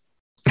with us.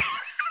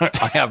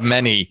 I have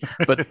many,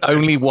 but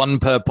only one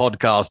per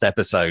podcast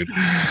episode.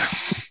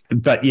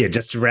 But yeah,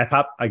 just to wrap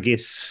up, I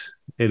guess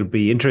it'll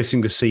be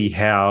interesting to see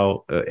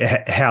how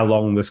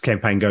long this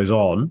campaign goes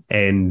on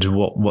and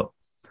what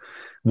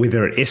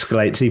whether it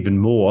escalates even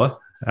more.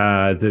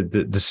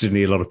 There's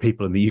certainly a lot of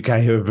people in the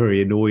UK who are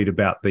very annoyed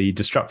about the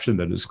disruption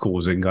that it's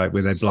causing, like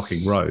when they're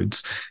blocking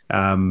roads.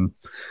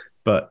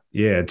 But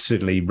yeah, it's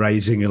certainly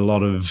raising a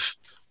lot of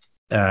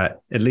at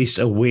least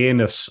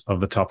awareness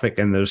of the topic.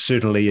 And there's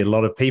certainly a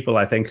lot of people,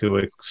 I think, who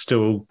are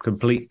still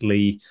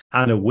completely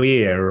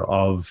unaware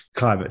of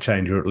climate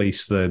change, or at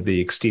least the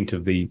extent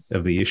of the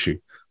issue.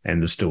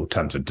 And there's still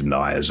tons of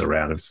deniers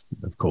around,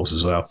 of course,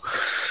 as well.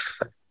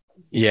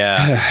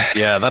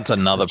 Yeah, that's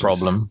another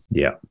problem.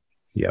 Yeah.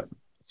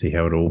 See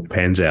how it all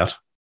pans out.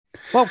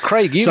 Well,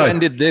 Craig, you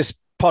ended this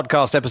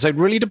podcast episode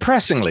really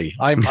depressingly.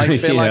 I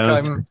feel like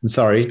I'm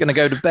going to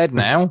go to bed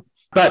now.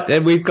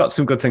 But we've got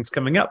some good things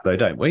coming up, though,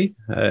 don't we?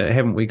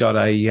 Haven't we got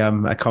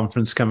a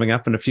conference coming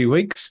up in a few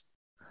weeks?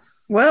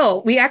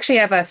 Well, we actually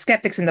have a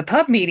Skeptics in the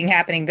Pub meeting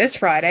happening this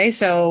Friday.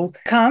 So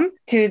come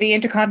to the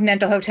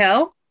Intercontinental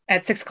Hotel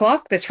at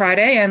 6:00 this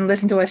Friday and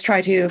listen to us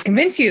try to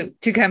convince you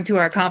to come to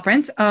our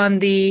conference on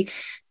the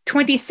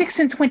 26th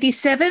and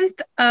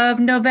 27th of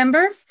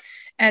November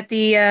at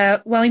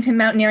the Wellington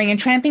Mountaineering and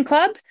Tramping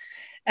Club.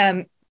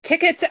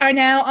 Tickets are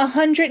now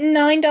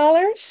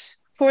 $109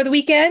 for the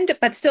weekend,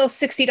 but still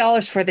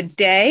 $60 for the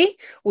day.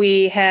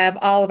 We have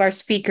all of our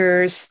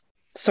speakers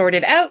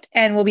sorted out,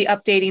 and we'll be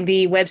updating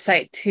the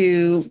website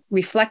to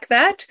reflect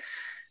that.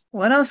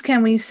 What else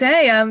can we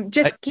say?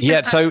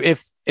 So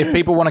if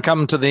people want to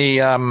come to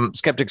the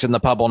Skeptics in the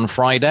Pub on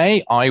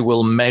Friday, I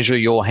will measure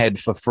your head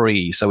for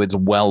free, so it's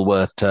well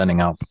worth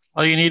turning up.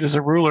 All you need is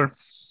a ruler.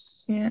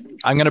 Yeah,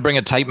 I'm going to bring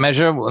a tape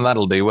measure. Well,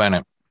 that'll do, won't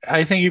it?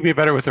 I think you'd be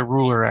better with a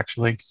ruler,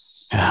 actually.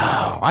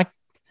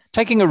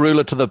 Taking a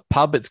ruler to the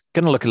pub, it's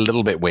going to look a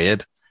little bit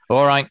weird.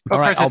 All right. I'll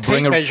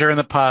bring a tape measure in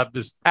the pub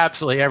is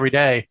absolutely every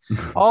day.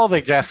 All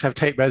the guests have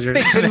tape measures.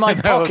 It's in my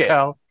pocket.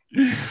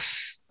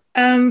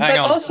 but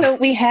also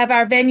we have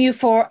our venue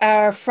for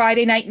our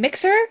Friday night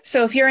mixer.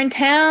 So if you're in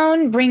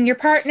town, bring your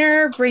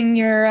partner, bring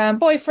your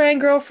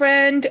boyfriend,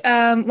 girlfriend,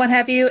 what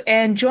have you,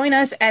 and join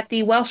us at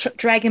the Welsh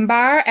Dragon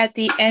Bar at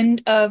the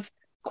end of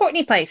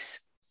Courtney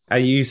Place. Are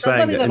you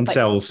saying that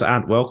incels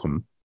aren't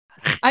welcome?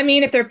 I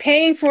mean, if they're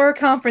paying for a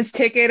conference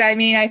ticket,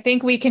 I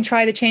think we can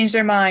try to change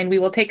their mind. We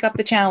will take up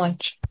the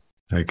challenge.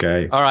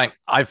 Okay. All right.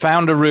 I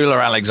found a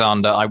ruler,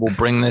 Alexander. I will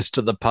bring this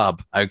to the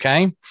pub.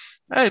 Okay.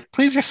 Hey,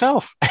 please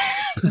yourself.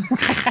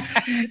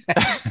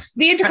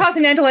 The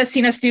Intercontinental has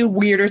seen us do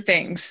weirder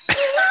things.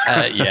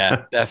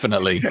 Yeah,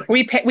 definitely.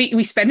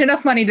 We spend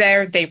enough money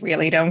there. They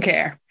really don't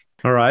care.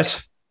 All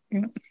right.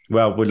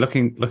 Well, we're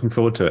looking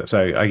forward to it.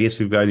 So I guess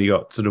we've only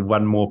got sort of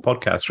one more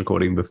podcast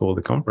recording before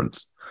the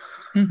conference.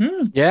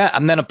 Mm-hmm. Yeah,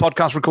 and then a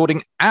podcast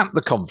recording at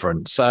the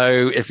conference.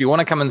 So if you want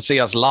to come and see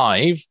us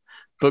live,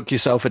 book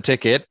yourself a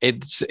ticket.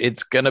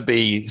 It's going to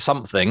be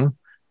something.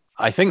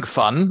 I think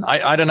fun.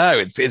 I don't know.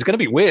 It's going to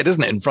be weird,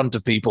 isn't it? In front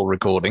of people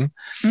recording.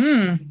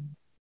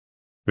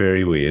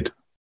 Very weird.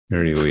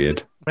 Very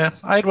weird. Yeah,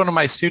 I had one of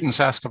my students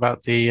ask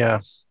about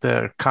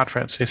the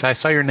conference. He said, "I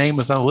saw your name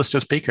was on the list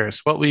of speakers.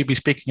 What will you be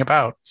speaking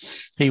about?"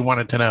 He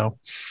wanted to know.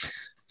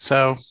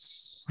 So,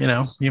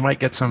 you might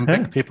get some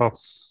big people.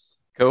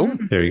 Cool.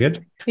 Very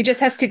good. He just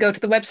has to go to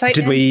the website.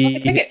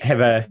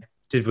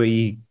 Did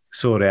we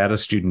sort out a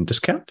student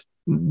discount?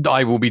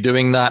 I will be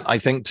doing that, I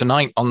think,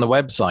 tonight on the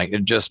website.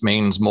 It just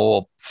means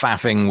more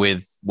faffing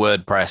with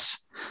WordPress.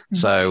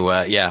 So,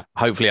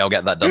 hopefully I'll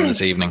get that done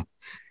this evening.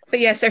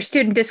 But yes, our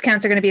student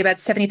discounts are going to be about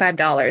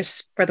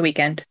 $75 for the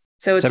weekend.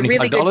 So it's a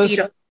really good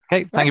deal.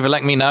 Okay, thank you for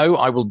letting me know.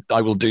 I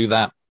will do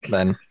that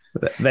then.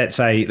 That's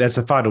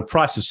a final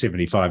price of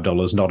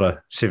 $75, not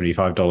a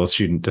 $75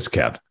 student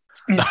discount.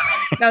 No,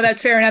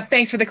 that's fair enough.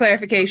 Thanks for the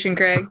clarification,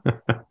 Craig.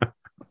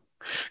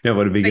 Don't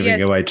want to be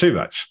giving away too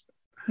much.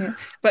 Yeah.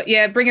 But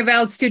yeah, bring a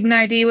valid student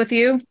ID with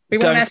you. We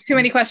won't ask too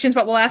many questions,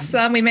 but we'll ask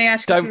some. We may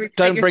ask you to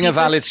don't bring a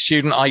valid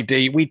student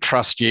ID. We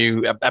trust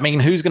you. I mean,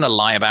 who's going to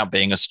lie about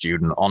being a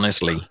student,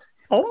 honestly?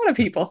 A lot of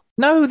people.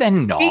 No, they're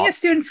not. Being a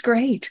student's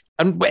great.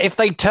 And if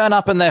they turn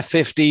up and they're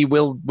 50,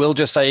 we'll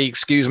just say,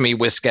 excuse me,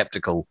 we're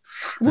skeptical.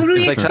 Would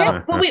we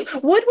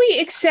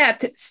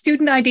accept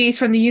student IDs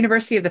from the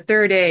University of the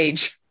Third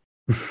Age?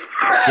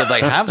 Do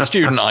they have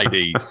student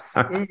IDs?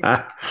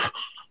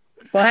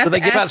 We'll Do they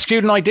give out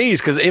student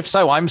IDs? Because if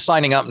so, I'm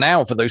signing up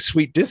now for those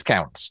sweet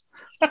discounts.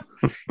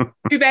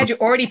 Too bad you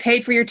already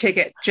paid for your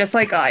ticket, just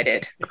like I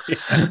did.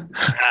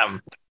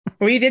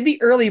 We did the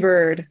early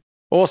bird.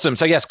 Awesome.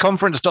 So yes,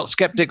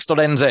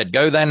 conference.skeptics.nz.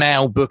 Go there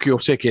now, book your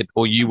ticket,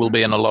 or you will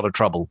be in a lot of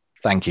trouble.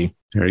 Thank you.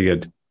 Very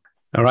good.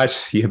 All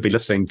right. You have been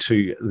listening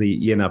to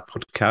the Yena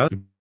podcast. If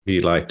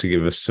you'd like to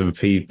give us some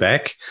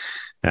feedback,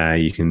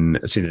 you can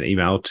send an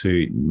email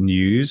to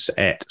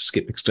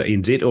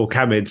news@skeptics.nz or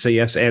come and see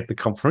us at the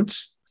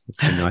conference.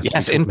 Nice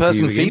yes,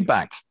 in-person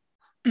feedback.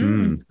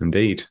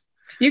 Indeed.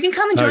 You can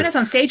come and join us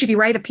on stage if you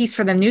write a piece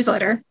for the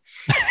newsletter.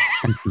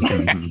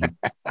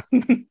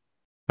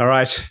 All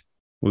right.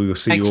 We will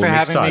see you all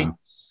next time.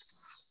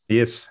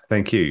 Yes,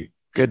 thank you.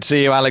 Good to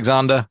see you,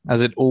 Alexander,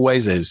 as it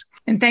always is.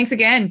 And thanks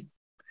again.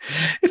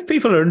 If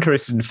people are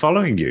interested in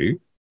following you,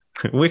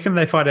 where can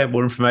they find out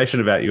more information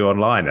about you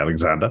online,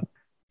 Alexander?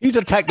 He's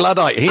a tech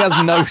Luddite. He has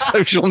no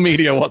social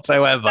media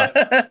whatsoever.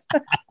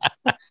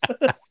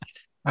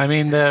 I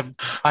mean,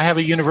 I have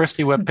a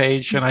university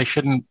webpage, and I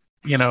shouldn't,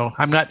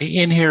 I'm not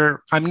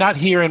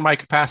here in my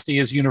capacity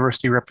as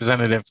university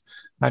representative.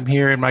 I'm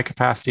here in my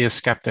capacity as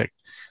skeptic.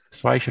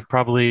 So I should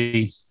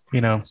probably,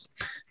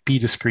 be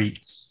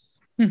discreet.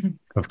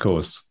 Of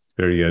course.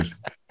 Very good.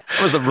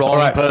 I was the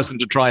wrong person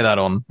to try that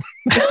on.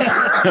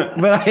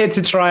 Well, I had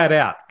to try it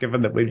out,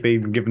 given that we'd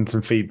been given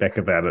some feedback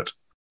about it.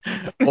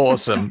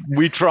 Awesome.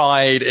 We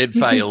tried. It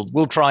failed.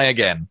 We'll try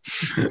again.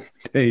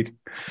 Indeed.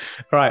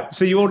 All right.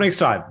 See you all next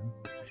time.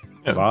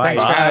 Bye.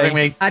 Thanks for having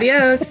me.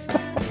 Adios.